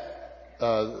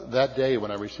that day when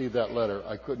I received that letter,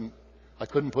 I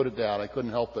couldn't put it down. I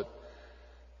couldn't help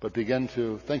but begin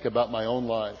to think about my own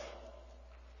life.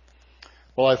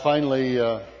 Well, I finally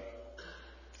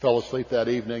fell asleep that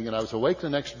evening, and I was awake the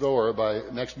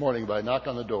next morning by a knock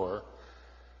on the door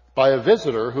by a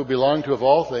visitor who belonged to, of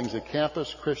all things, a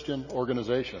campus Christian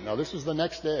organization. Now, this is the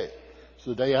next day. It's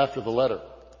the day after the letter.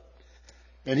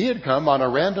 And he had come on a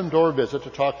random door visit to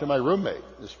talk to my roommate,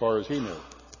 as far as he knew.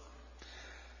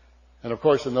 And of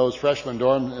course, in those freshman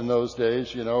dorms in those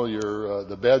days,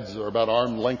 the beds are about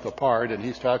arm length apart, and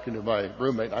he's talking to my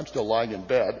roommate. I'm still lying in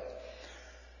bed.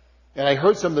 And I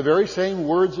heard some of the very same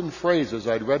words and phrases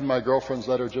I'd read in my girlfriend's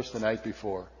letter just the night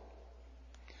before.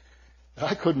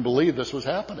 I couldn't believe this was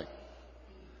happening.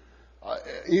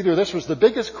 Either this was the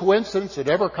biggest coincidence that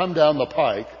ever come down the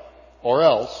pike, or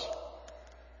else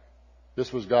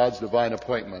this was God's divine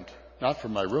appointment, not for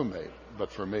my roommate,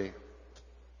 but for me.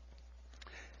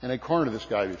 And I cornered this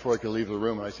guy before I could leave the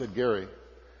room, and I said, Gary,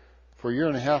 for a year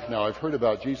and a half now, I've heard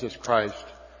about Jesus Christ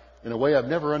in a way I've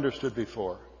never understood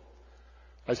before.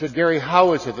 I said, Gary,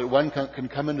 how is it that one can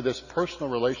come into this personal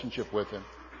relationship with Him?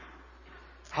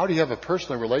 How do you have a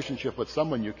personal relationship with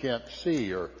someone you can't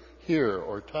see or hear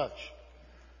or touch?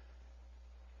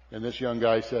 And this young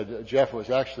guy said, Jeff, it was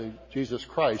actually Jesus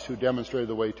Christ who demonstrated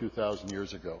the way 2,000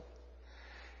 years ago.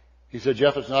 He said,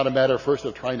 Jeff, it's not a matter first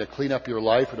of trying to clean up your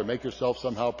life or to make yourself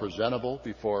somehow presentable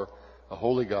before a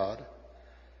holy God.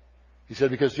 He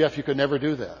said, because Jeff, you could never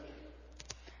do that.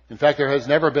 In fact, there has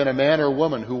never been a man or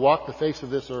woman who walked the face of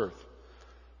this earth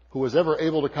who was ever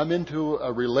able to come into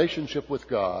a relationship with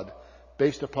God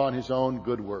based upon his own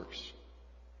good works.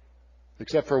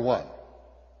 Except for one.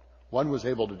 One was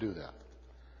able to do that.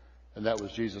 And that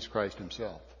was Jesus Christ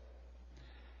Himself.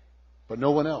 But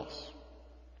no one else.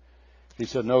 He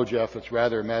said, no, Jeff, it's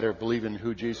rather a matter of believing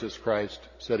who Jesus Christ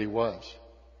said He was.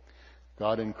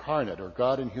 God incarnate, or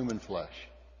God in human flesh,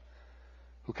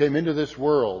 who came into this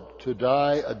world to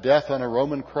die a death on a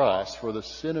Roman cross for the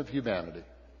sin of humanity.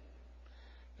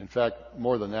 In fact,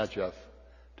 more than that, Jeff,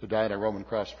 to die on a Roman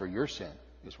cross for your sin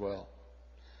as well.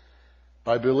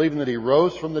 By believing that He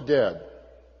rose from the dead,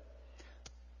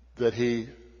 that He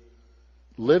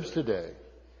lives today,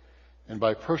 and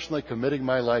by personally committing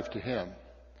my life to Him,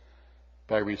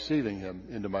 by receiving Him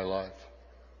into my life.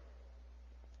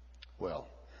 Well,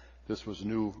 this was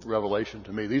new revelation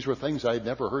to me. These were things I had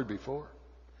never heard before.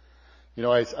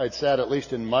 I'd sat at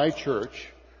least in my church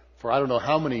for I don't know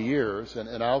how many years,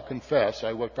 and I'll confess,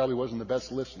 I probably wasn't the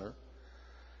best listener.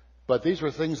 But these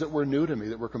were things that were new to me,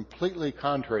 that were completely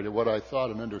contrary to what I thought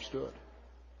and understood.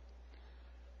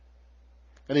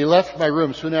 And he left my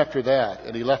room soon after that,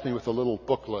 and he left me with a little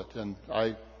booklet, and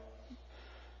I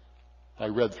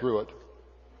read through it.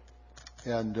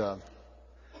 And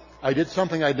I did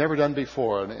something I'd never done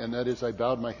before, and that is I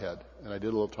bowed my head, and I did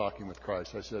a little talking with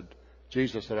Christ. I said,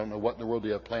 Jesus, I don't know what in the world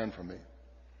you have planned for me.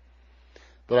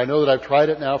 But I know that I've tried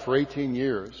it now for 18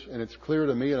 years, and it's clear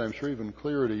to me, and I'm sure even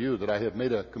clearer to you, that I have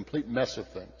made a complete mess of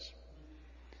things.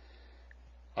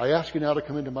 I ask you now to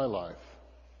come into my life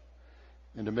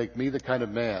and to make me the kind of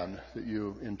man that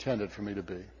you intended for me to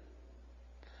be.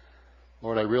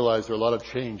 Lord, I realize there are a lot of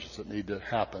changes that need to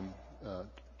happen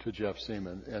to Jeff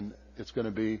Seaman, and it's going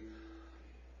to be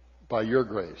by your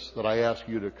grace that I ask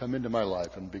you to come into my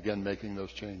life and begin making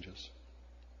those changes.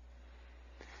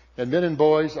 And men and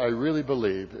boys, I really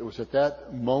believe it was at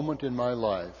that moment in my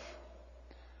life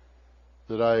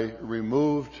that I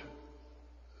removed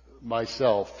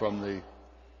myself from the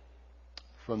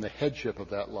headship of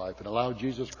that life and allowed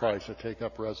Jesus Christ to take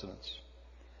up residence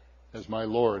as my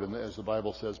Lord and, as the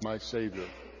Bible says, my Savior.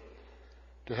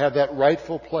 to have that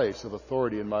rightful place of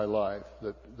authority in my life,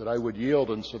 that I would yield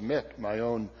and submit my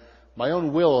own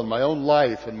will and my own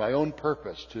life and my own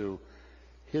purpose to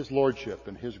His Lordship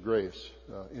and His grace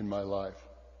in my life.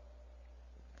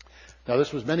 Now,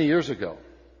 this was many years ago,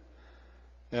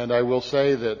 and I will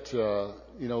say that,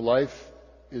 life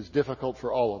is difficult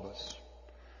for all of us.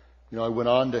 I went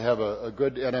on to have a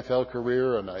good NFL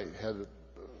career, and I had,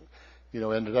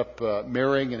 ended up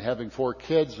marrying and having 4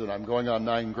 kids, and I'm going on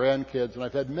 9 grandkids, and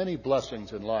I've had many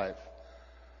blessings in life,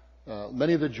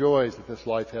 many of the joys that this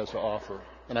life has to offer,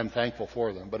 and I'm thankful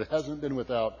for them. But it hasn't been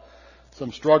without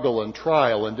some struggle and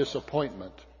trial and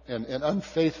disappointment and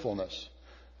unfaithfulness.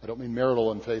 I don't mean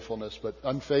marital unfaithfulness, but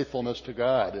unfaithfulness to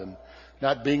God and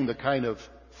not being the kind of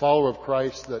follower of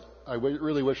Christ that I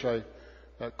really wish I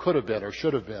could have been or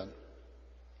should have been.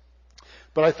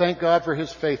 But I thank God for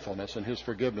His faithfulness and His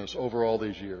forgiveness over all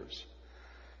these years.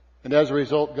 And as a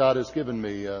result, God has given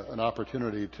me an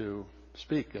opportunity to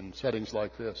speak in settings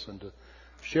like this and to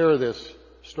share this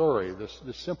story,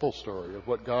 this simple story of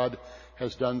what God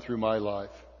has done through my life.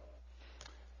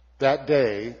 That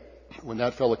day, when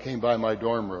that fellow came by my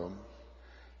dorm room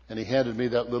and he handed me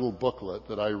that little booklet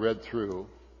that I read through,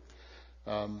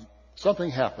 something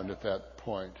happened at that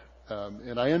point.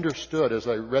 And I understood as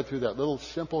I read through that little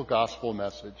simple gospel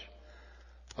message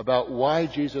about why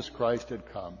Jesus Christ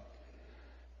had come.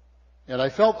 And I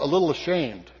felt a little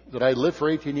ashamed that I lived for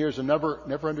 18 years and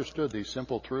never understood these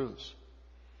simple truths.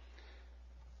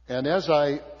 And as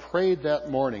I prayed that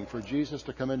morning for Jesus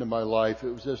to come into my life,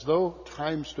 it was as though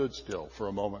time stood still for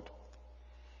a moment.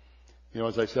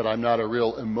 As I said, I'm not a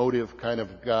real emotive kind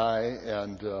of guy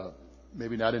and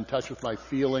maybe not in touch with my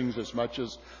feelings as much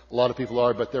as a lot of people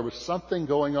are, but there was something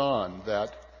going on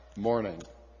that morning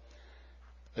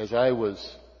as I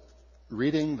was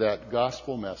reading that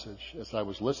gospel message, as I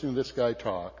was listening to this guy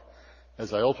talk,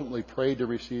 as I ultimately prayed to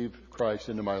receive Christ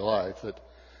into my life,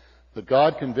 that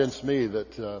God convinced me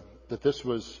that this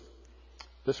was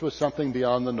something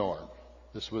beyond the norm.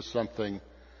 This was something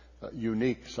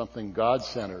unique, something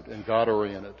God-centered and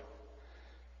God-oriented.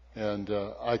 And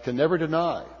I can never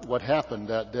deny what happened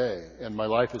that day, and my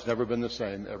life has never been the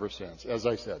same ever since. As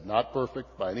I said, not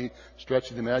perfect by any stretch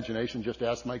of the imagination. Just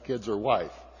ask my kids or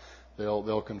wife;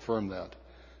 they'll confirm that.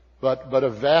 But a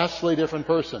vastly different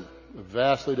person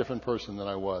than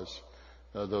I was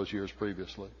those years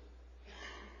previously.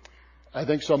 I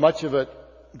think so much of it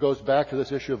goes back to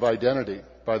this issue of identity,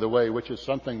 by the way, which is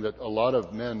something that a lot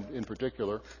of men in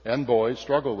particular, and boys,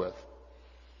 struggle with.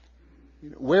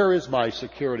 Where is my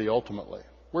security ultimately?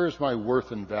 Where is my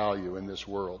worth and value in this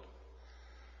world?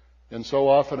 And so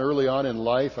often early on in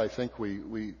life, I think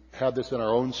we have this in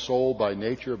our own soul by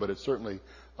nature, but it's certainly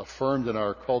affirmed in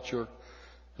our culture,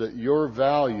 that your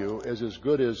value is as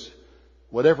good as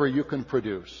whatever you can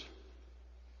produce,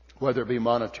 whether it be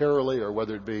monetarily or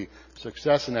whether it be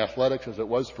success in athletics as it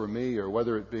was for me, or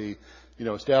whether it be,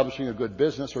 establishing a good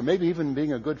business, or maybe even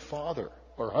being a good father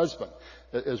or husband.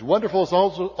 As wonderful as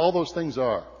all those things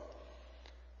are.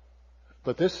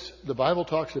 But the Bible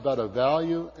talks about a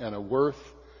value and a worth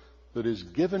that is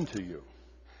given to you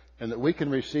and that we can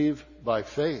receive by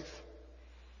faith.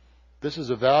 This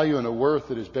is a value and a worth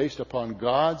that is based upon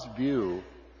God's view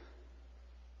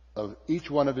of each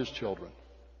one of His children.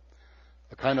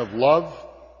 A kind of love,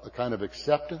 a kind of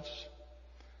acceptance,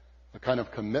 a kind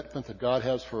of commitment that God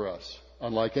has for us,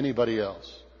 unlike anybody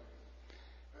else.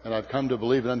 And I've come to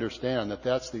believe and understand that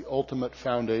that's the ultimate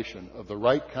foundation of the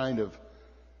right kind of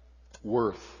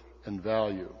worth and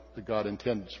value that God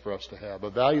intends for us to have.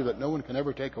 A value that no one can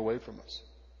ever take away from us.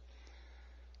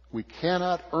 We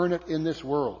cannot earn it in this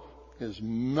world as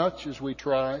much as we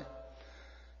try.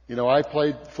 I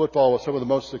played football with some of the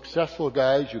most successful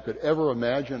guys you could ever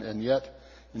imagine, and yet,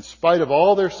 in spite of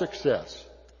all their success,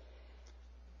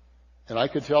 and I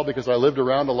could tell because I lived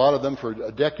around a lot of them for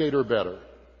a decade or better,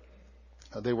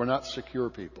 they were not secure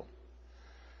people.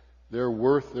 Their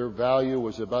worth, their value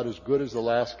was about as good as the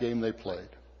last game they played.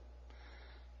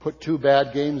 Put 2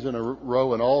 bad games in a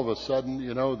row and all of a sudden,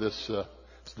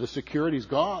 the security's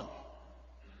gone.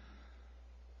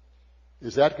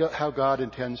 Is that how God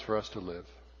intends for us to live?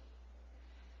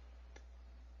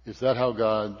 Is that how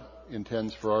God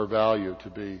intends for our value to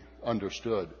be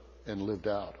understood and lived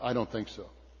out? I don't think so.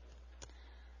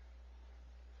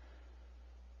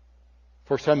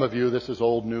 For some of you, this is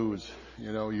old news.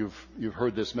 You've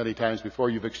heard this many times before.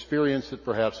 You've experienced it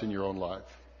perhaps in your own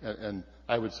life. And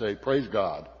I would say, praise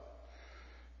God.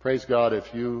 Praise God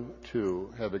if you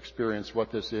too have experienced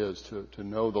what this is to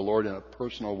know the Lord in a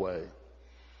personal way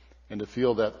and to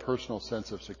feel that personal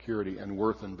sense of security and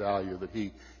worth and value that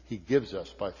He gives us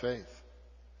by faith.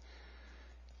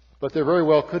 But there very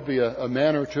well could be a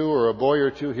man or two or a boy or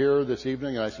two here this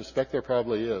evening, and I suspect there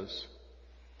probably is,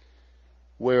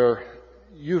 where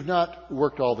you've not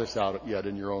worked all this out yet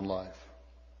in your own life.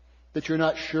 That you're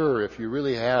not sure if you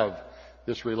really have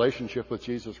this relationship with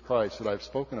Jesus Christ that I've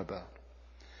spoken about.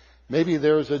 Maybe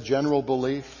there's a general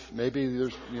belief. Maybe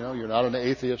you're not an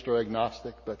atheist or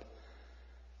agnostic,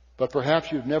 but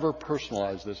perhaps you've never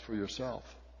personalized this for yourself.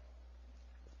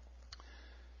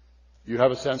 You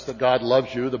have a sense that God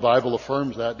loves you. The Bible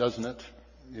affirms that, doesn't it?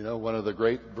 One of the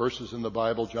great verses in the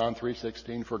Bible, John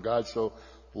 3:16, for God so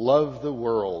loved the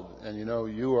world, and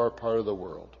you are part of the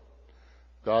world.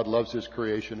 God loves His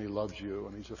creation. He loves you,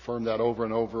 and He's affirmed that over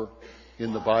and over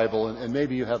in the Bible, and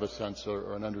maybe you have a sense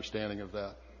or an understanding of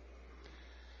that.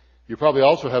 You probably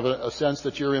also have a sense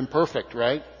that you're imperfect,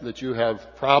 right? That you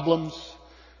have problems,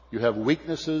 you have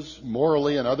weaknesses,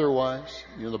 morally and otherwise.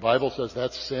 The Bible says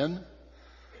that's sin.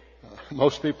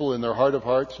 Most people in their heart of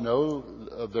hearts know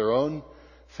of their own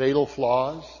fatal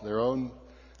flaws, their own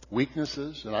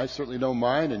weaknesses, and I certainly know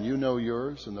mine and you know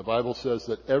yours. And the Bible says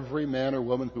that every man or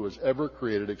woman who was ever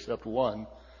created except one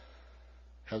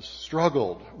has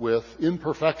struggled with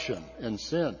imperfection and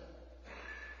sin.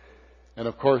 And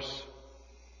of course,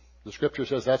 the Scripture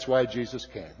says that's why Jesus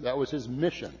came. That was His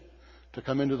mission, to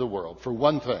come into the world for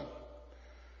one thing.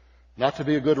 Not to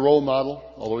be a good role model,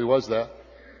 although He was that,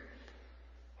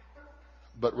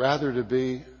 but rather to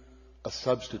be a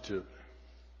substitute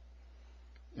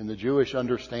in the Jewish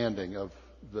understanding of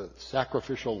the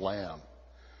sacrificial lamb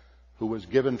who was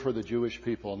given for the Jewish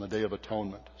people on the Day of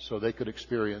Atonement so they could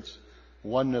experience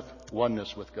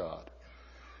oneness with God.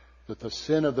 That the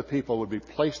sin of the people would be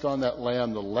placed on that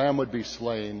lamb, the lamb would be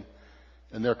slain,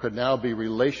 and there could now be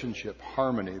relationship,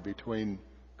 harmony between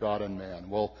God and man.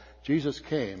 Well, Jesus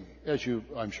came,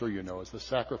 I'm sure you know, as the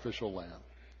sacrificial lamb.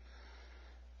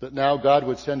 That now God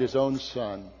would send His own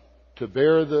Son to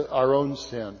bear our own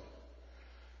sin.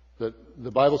 That the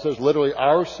Bible says literally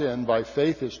our sin by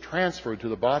faith is transferred to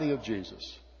the body of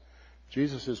Jesus.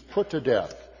 Jesus is put to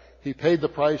death. He paid the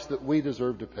price that we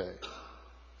deserve to pay.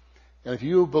 And if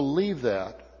you believe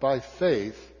that by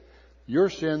faith,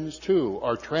 your sins too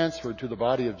are transferred to the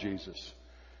body of Jesus.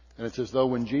 And it's as though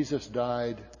when Jesus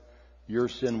died, your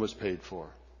sin was paid for.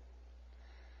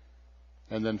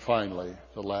 And then finally,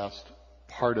 the last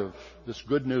part of this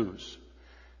good news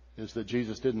is that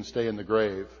Jesus didn't stay in the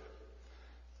grave,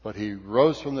 but He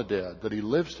rose from the dead, that He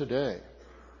lives today.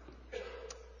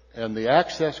 And the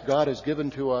access God has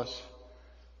given to us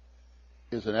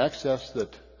is an access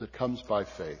that comes by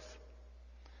faith,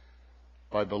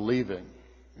 by believing.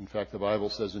 In fact, the Bible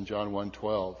says in John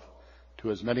 1:12,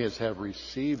 to as many as have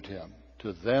received Him,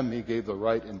 to them He gave the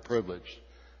right and privilege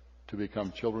to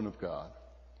become children of God.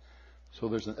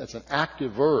 So it's an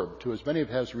active verb, to as many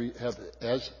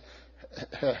as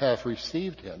have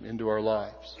received Him into our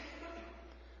lives.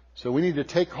 So we need to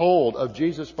take hold of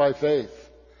Jesus by faith.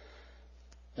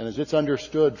 And as it's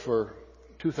understood for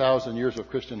 2,000 years of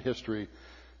Christian history,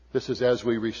 this is as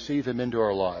we receive Him into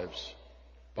our lives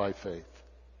by faith,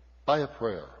 by a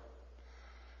prayer.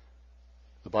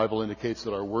 The Bible indicates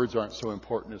that our words aren't so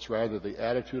important. It's rather the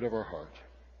attitude of our heart.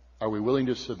 Are we willing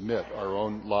to submit our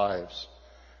own lives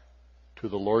to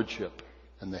the lordship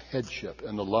and the headship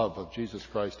and the love of Jesus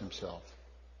Christ Himself?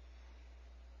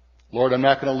 Lord, I'm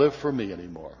not going to live for me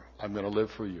anymore. I'm going to live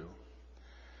for You.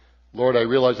 Lord, I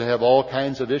realize I have all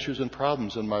kinds of issues and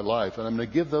problems in my life, and I'm going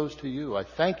to give those to You. I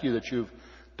thank You that You've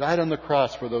died on the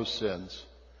cross for those sins.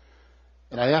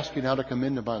 And I ask You now to come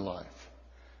into my life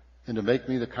and to make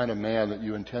me the kind of man that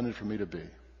You intended for me to be.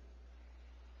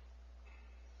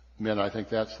 Men, I think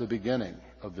that's the beginning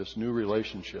of this new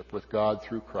relationship with God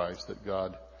through Christ that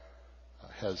God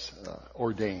has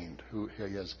ordained, who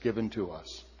He has given to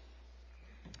us.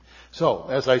 So,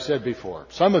 as I said before,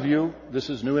 some of you, this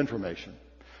is new information.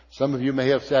 Some of you may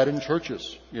have sat in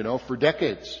churches, for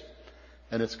decades,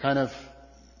 and it's kind of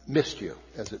missed you,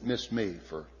 as it missed me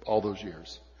for all those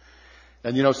years.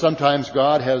 And sometimes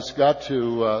God has got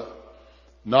to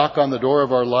knock on the door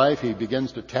of our life. He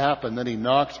begins to tap, and then He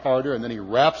knocks harder, and then He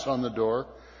raps on the door,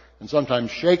 and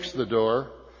sometimes shakes the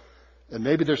door. And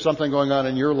maybe there's something going on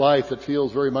in your life that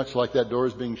feels very much like that door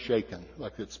is being shaken,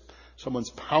 like someone's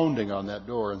pounding on that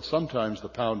door. And sometimes the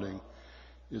pounding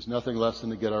is nothing less than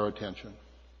to get our attention,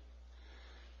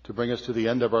 to bring us to the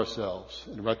end of ourselves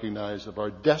and recognize of our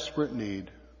desperate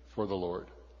need for the Lord.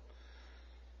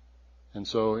 And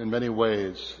so in many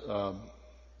ways,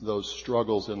 those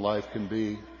struggles in life can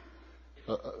be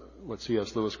what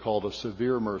C.S. Lewis called a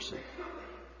severe mercy.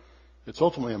 It's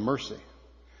ultimately a mercy,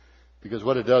 because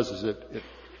what it does is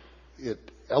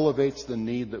it elevates the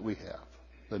need that we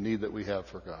have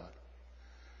for God.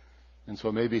 And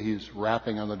so maybe He's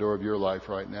rapping on the door of your life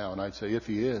right now. And I'd say, if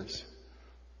He is,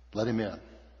 let Him in.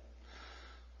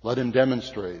 Let Him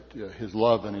demonstrate His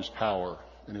love and His power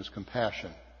and His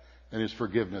compassion and His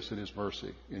forgiveness and His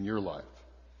mercy in your life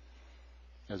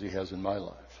as He has in my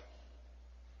life.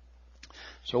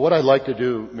 So what I'd like to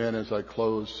do, men, as I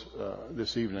close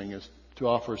this evening is to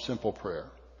offer a simple prayer.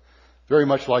 Very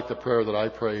much like the prayer that I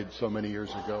prayed so many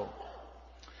years ago.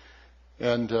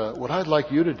 And what I'd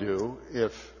like you to do,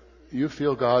 if you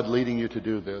feel God leading you to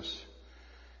do this,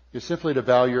 is simply to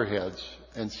bow your heads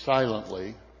and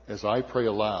silently, as I pray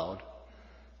aloud,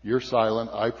 you're silent,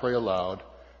 I pray aloud,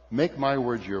 make my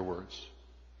words your words.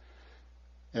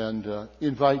 And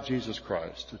invite Jesus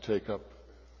Christ to take up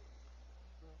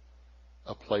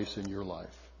a place in your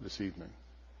life this evening.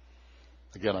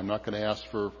 Again, I'm not going to ask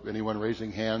for anyone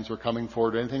raising hands or coming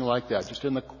forward or anything like that, just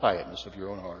in the quietness of your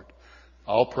own heart.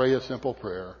 I'll pray a simple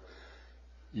prayer.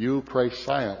 You pray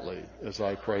silently as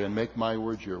I pray and make my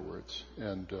words your words.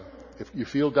 And if you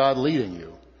feel God leading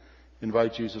you,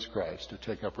 invite Jesus Christ to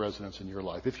take up residence in your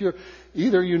life. If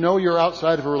either you know you're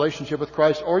outside of a relationship with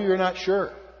Christ or you're not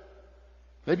sure.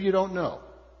 Maybe you don't know.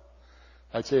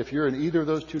 I'd say if you're in either of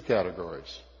those two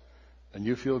categories and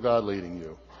you feel God leading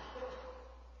you,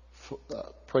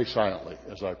 pray silently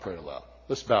as I pray aloud.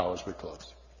 Let's bow as we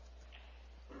close.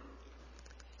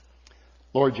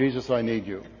 Lord Jesus, I need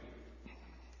you.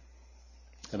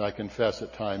 And I confess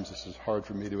at times this is hard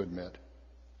for me to admit.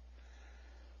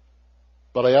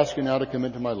 But I ask you now to come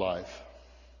into my life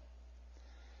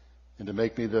and to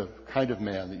make me the kind of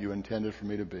man that you intended for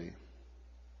me to be.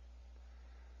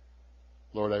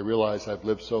 Lord, I realize I've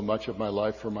lived so much of my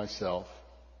life for myself.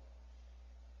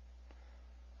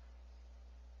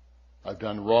 I've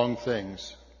done wrong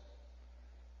things,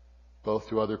 both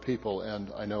to other people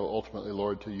and I know ultimately,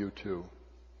 Lord, to you too.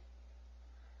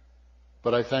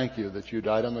 But I thank you that you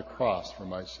died on the cross for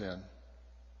my sin.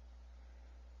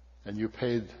 And you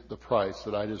paid the price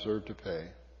that I deserved to pay.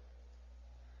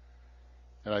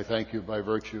 And I thank you by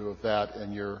virtue of that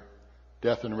and your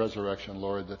death and resurrection,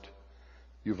 Lord, that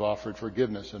you've offered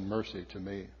forgiveness and mercy to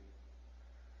me.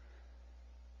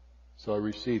 So I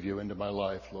receive you into my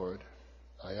life, Lord.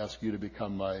 I ask you to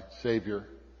become my Savior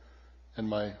and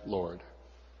my Lord.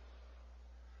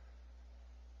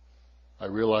 I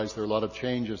realize there are a lot of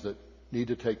changes that need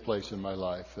to take place in my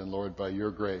life. And Lord, by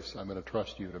your grace, I'm going to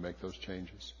trust you to make those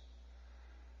changes.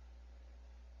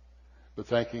 But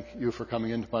thanking you for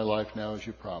coming into my life now as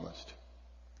you promised.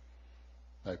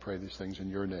 I pray these things in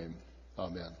your name.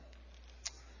 Amen.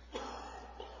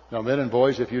 Now, men and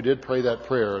boys, if you did pray that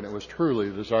prayer and it was truly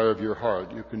the desire of your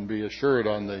heart, you can be assured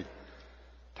on the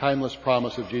timeless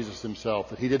promise of Jesus himself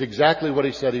that he did exactly what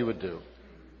he said he would do.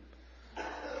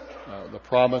 The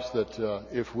promise that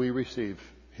if we receive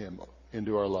him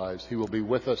into our lives, he will be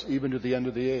with us even to the end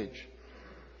of the age.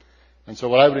 And so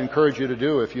what I would encourage you to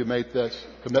do if you make this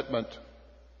commitment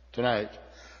tonight,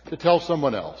 to tell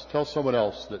someone else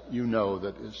that you know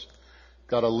that has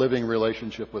got a living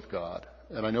relationship with God.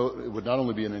 And I know it would not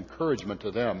only be an encouragement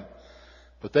to them,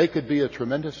 but they could be a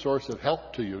tremendous source of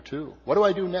help to you too. What do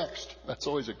I do next? That's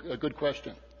always a good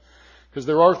question. Because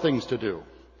there are things to do.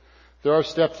 There are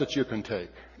steps that you can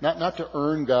take. Not to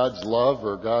earn God's love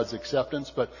or God's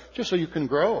acceptance, but just so you can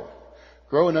grow.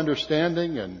 Grow in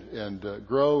understanding and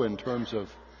grow in terms of,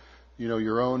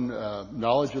 your own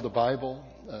knowledge of the Bible.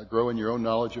 Grow in your own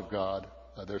knowledge of God.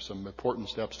 There's some important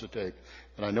steps to take.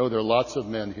 And I know there are lots of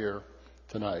men here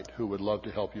tonight who would love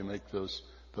to help you make those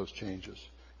changes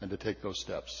and to take those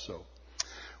steps. So,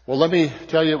 well, let me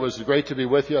tell you, it was great to be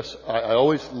with you. I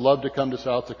always love to come to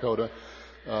South Dakota.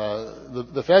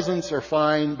 The pheasants are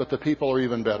fine, but the people are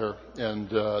even better. And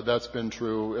that's been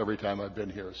true every time I've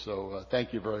been here. So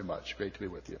thank you very much. Great to be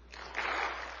with you.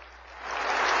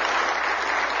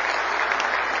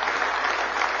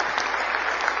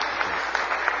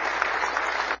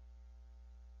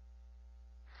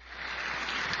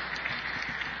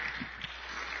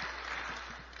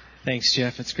 Thanks,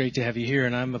 Jeff. It's great to have you here,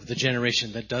 and I'm of the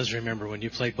generation that does remember when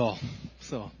you played ball.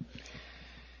 So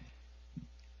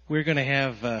we're going to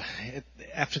have,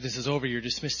 after this is over, you're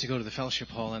dismissed to go to the fellowship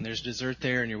hall, and there's dessert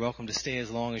there, and you're welcome to stay as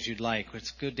long as you'd like.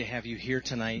 It's good to have you here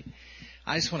tonight.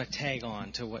 I just want to tag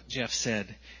on to what Jeff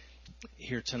said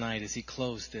here tonight as he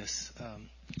closed this.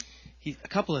 A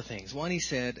couple of things. One, he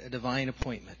said a divine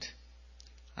appointment.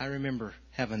 I remember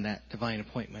having that divine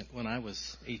appointment when I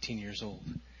was 18 years old.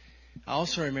 I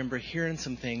also remember hearing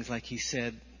some things, like he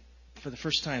said, for the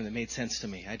first time that made sense to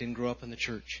me. I didn't grow up in the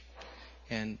church.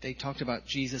 And they talked about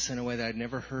Jesus in a way that I'd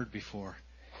never heard before.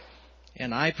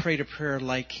 And I prayed a prayer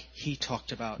like he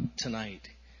talked about tonight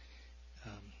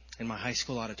in my high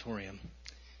school auditorium.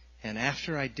 And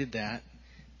after I did that,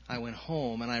 I went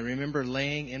home, and I remember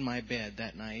laying in my bed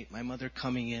that night, my mother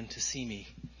coming in to see me,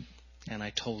 and I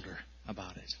told her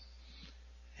about it.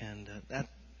 And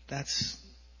that's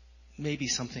maybe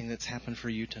something that's happened for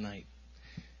you tonight.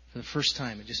 For the first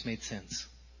time, it just made sense.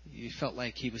 You felt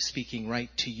like he was speaking right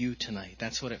to you tonight.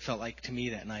 That's what it felt like to me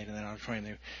that night in that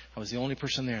auditorium. I was the only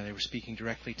person there. They were speaking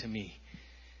directly to me.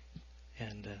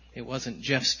 And it wasn't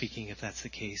Jeff speaking, if that's the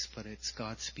case, but it's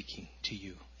God speaking to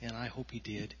you. And I hope he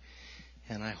did.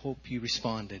 And I hope you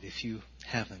responded if you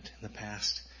haven't in the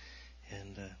past.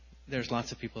 And there's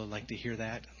lots of people that like to hear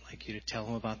that. I'd like you to tell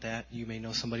them about that. You may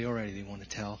know somebody already they want to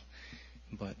tell.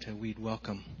 But we'd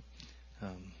welcome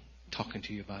talking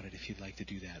to you about it if you'd like to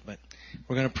do that. But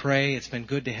we're going to pray. It's been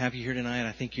good to have you here tonight.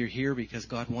 I think you're here because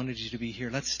God wanted you to be here.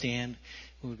 Let's stand.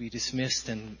 We'll be dismissed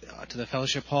and to the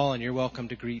fellowship hall, and you're welcome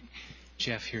to greet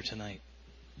Jeff here tonight.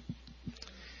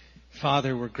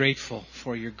 Father, we're grateful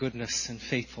for your goodness and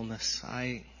faithfulness.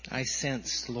 I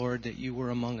sensed, Lord, that you were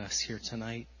among us here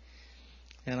tonight.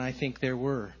 And I think there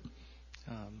were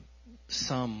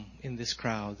some in this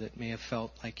crowd that may have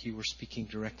felt like you were speaking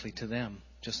directly to them,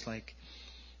 just like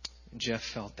Jeff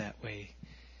felt that way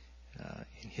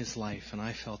in his life, and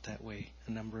I felt that way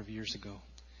a number of years ago.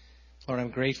 Lord, I'm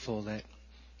grateful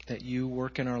that you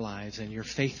work in our lives, and you're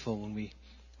faithful when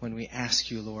we ask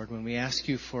you, Lord. When we ask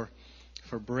you for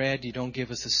bread, you don't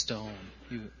give us a stone.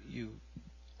 You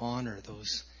honor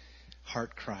those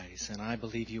heart cries, and I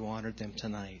believe you honored them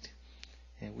tonight.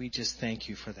 And we just thank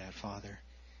you for that, Father.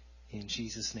 In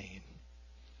Jesus' name,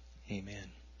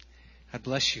 amen. God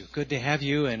bless you. Good to have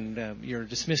you, and you're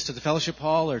dismissed to the fellowship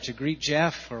hall or to greet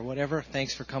Jeff or whatever.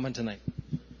 Thanks for coming tonight.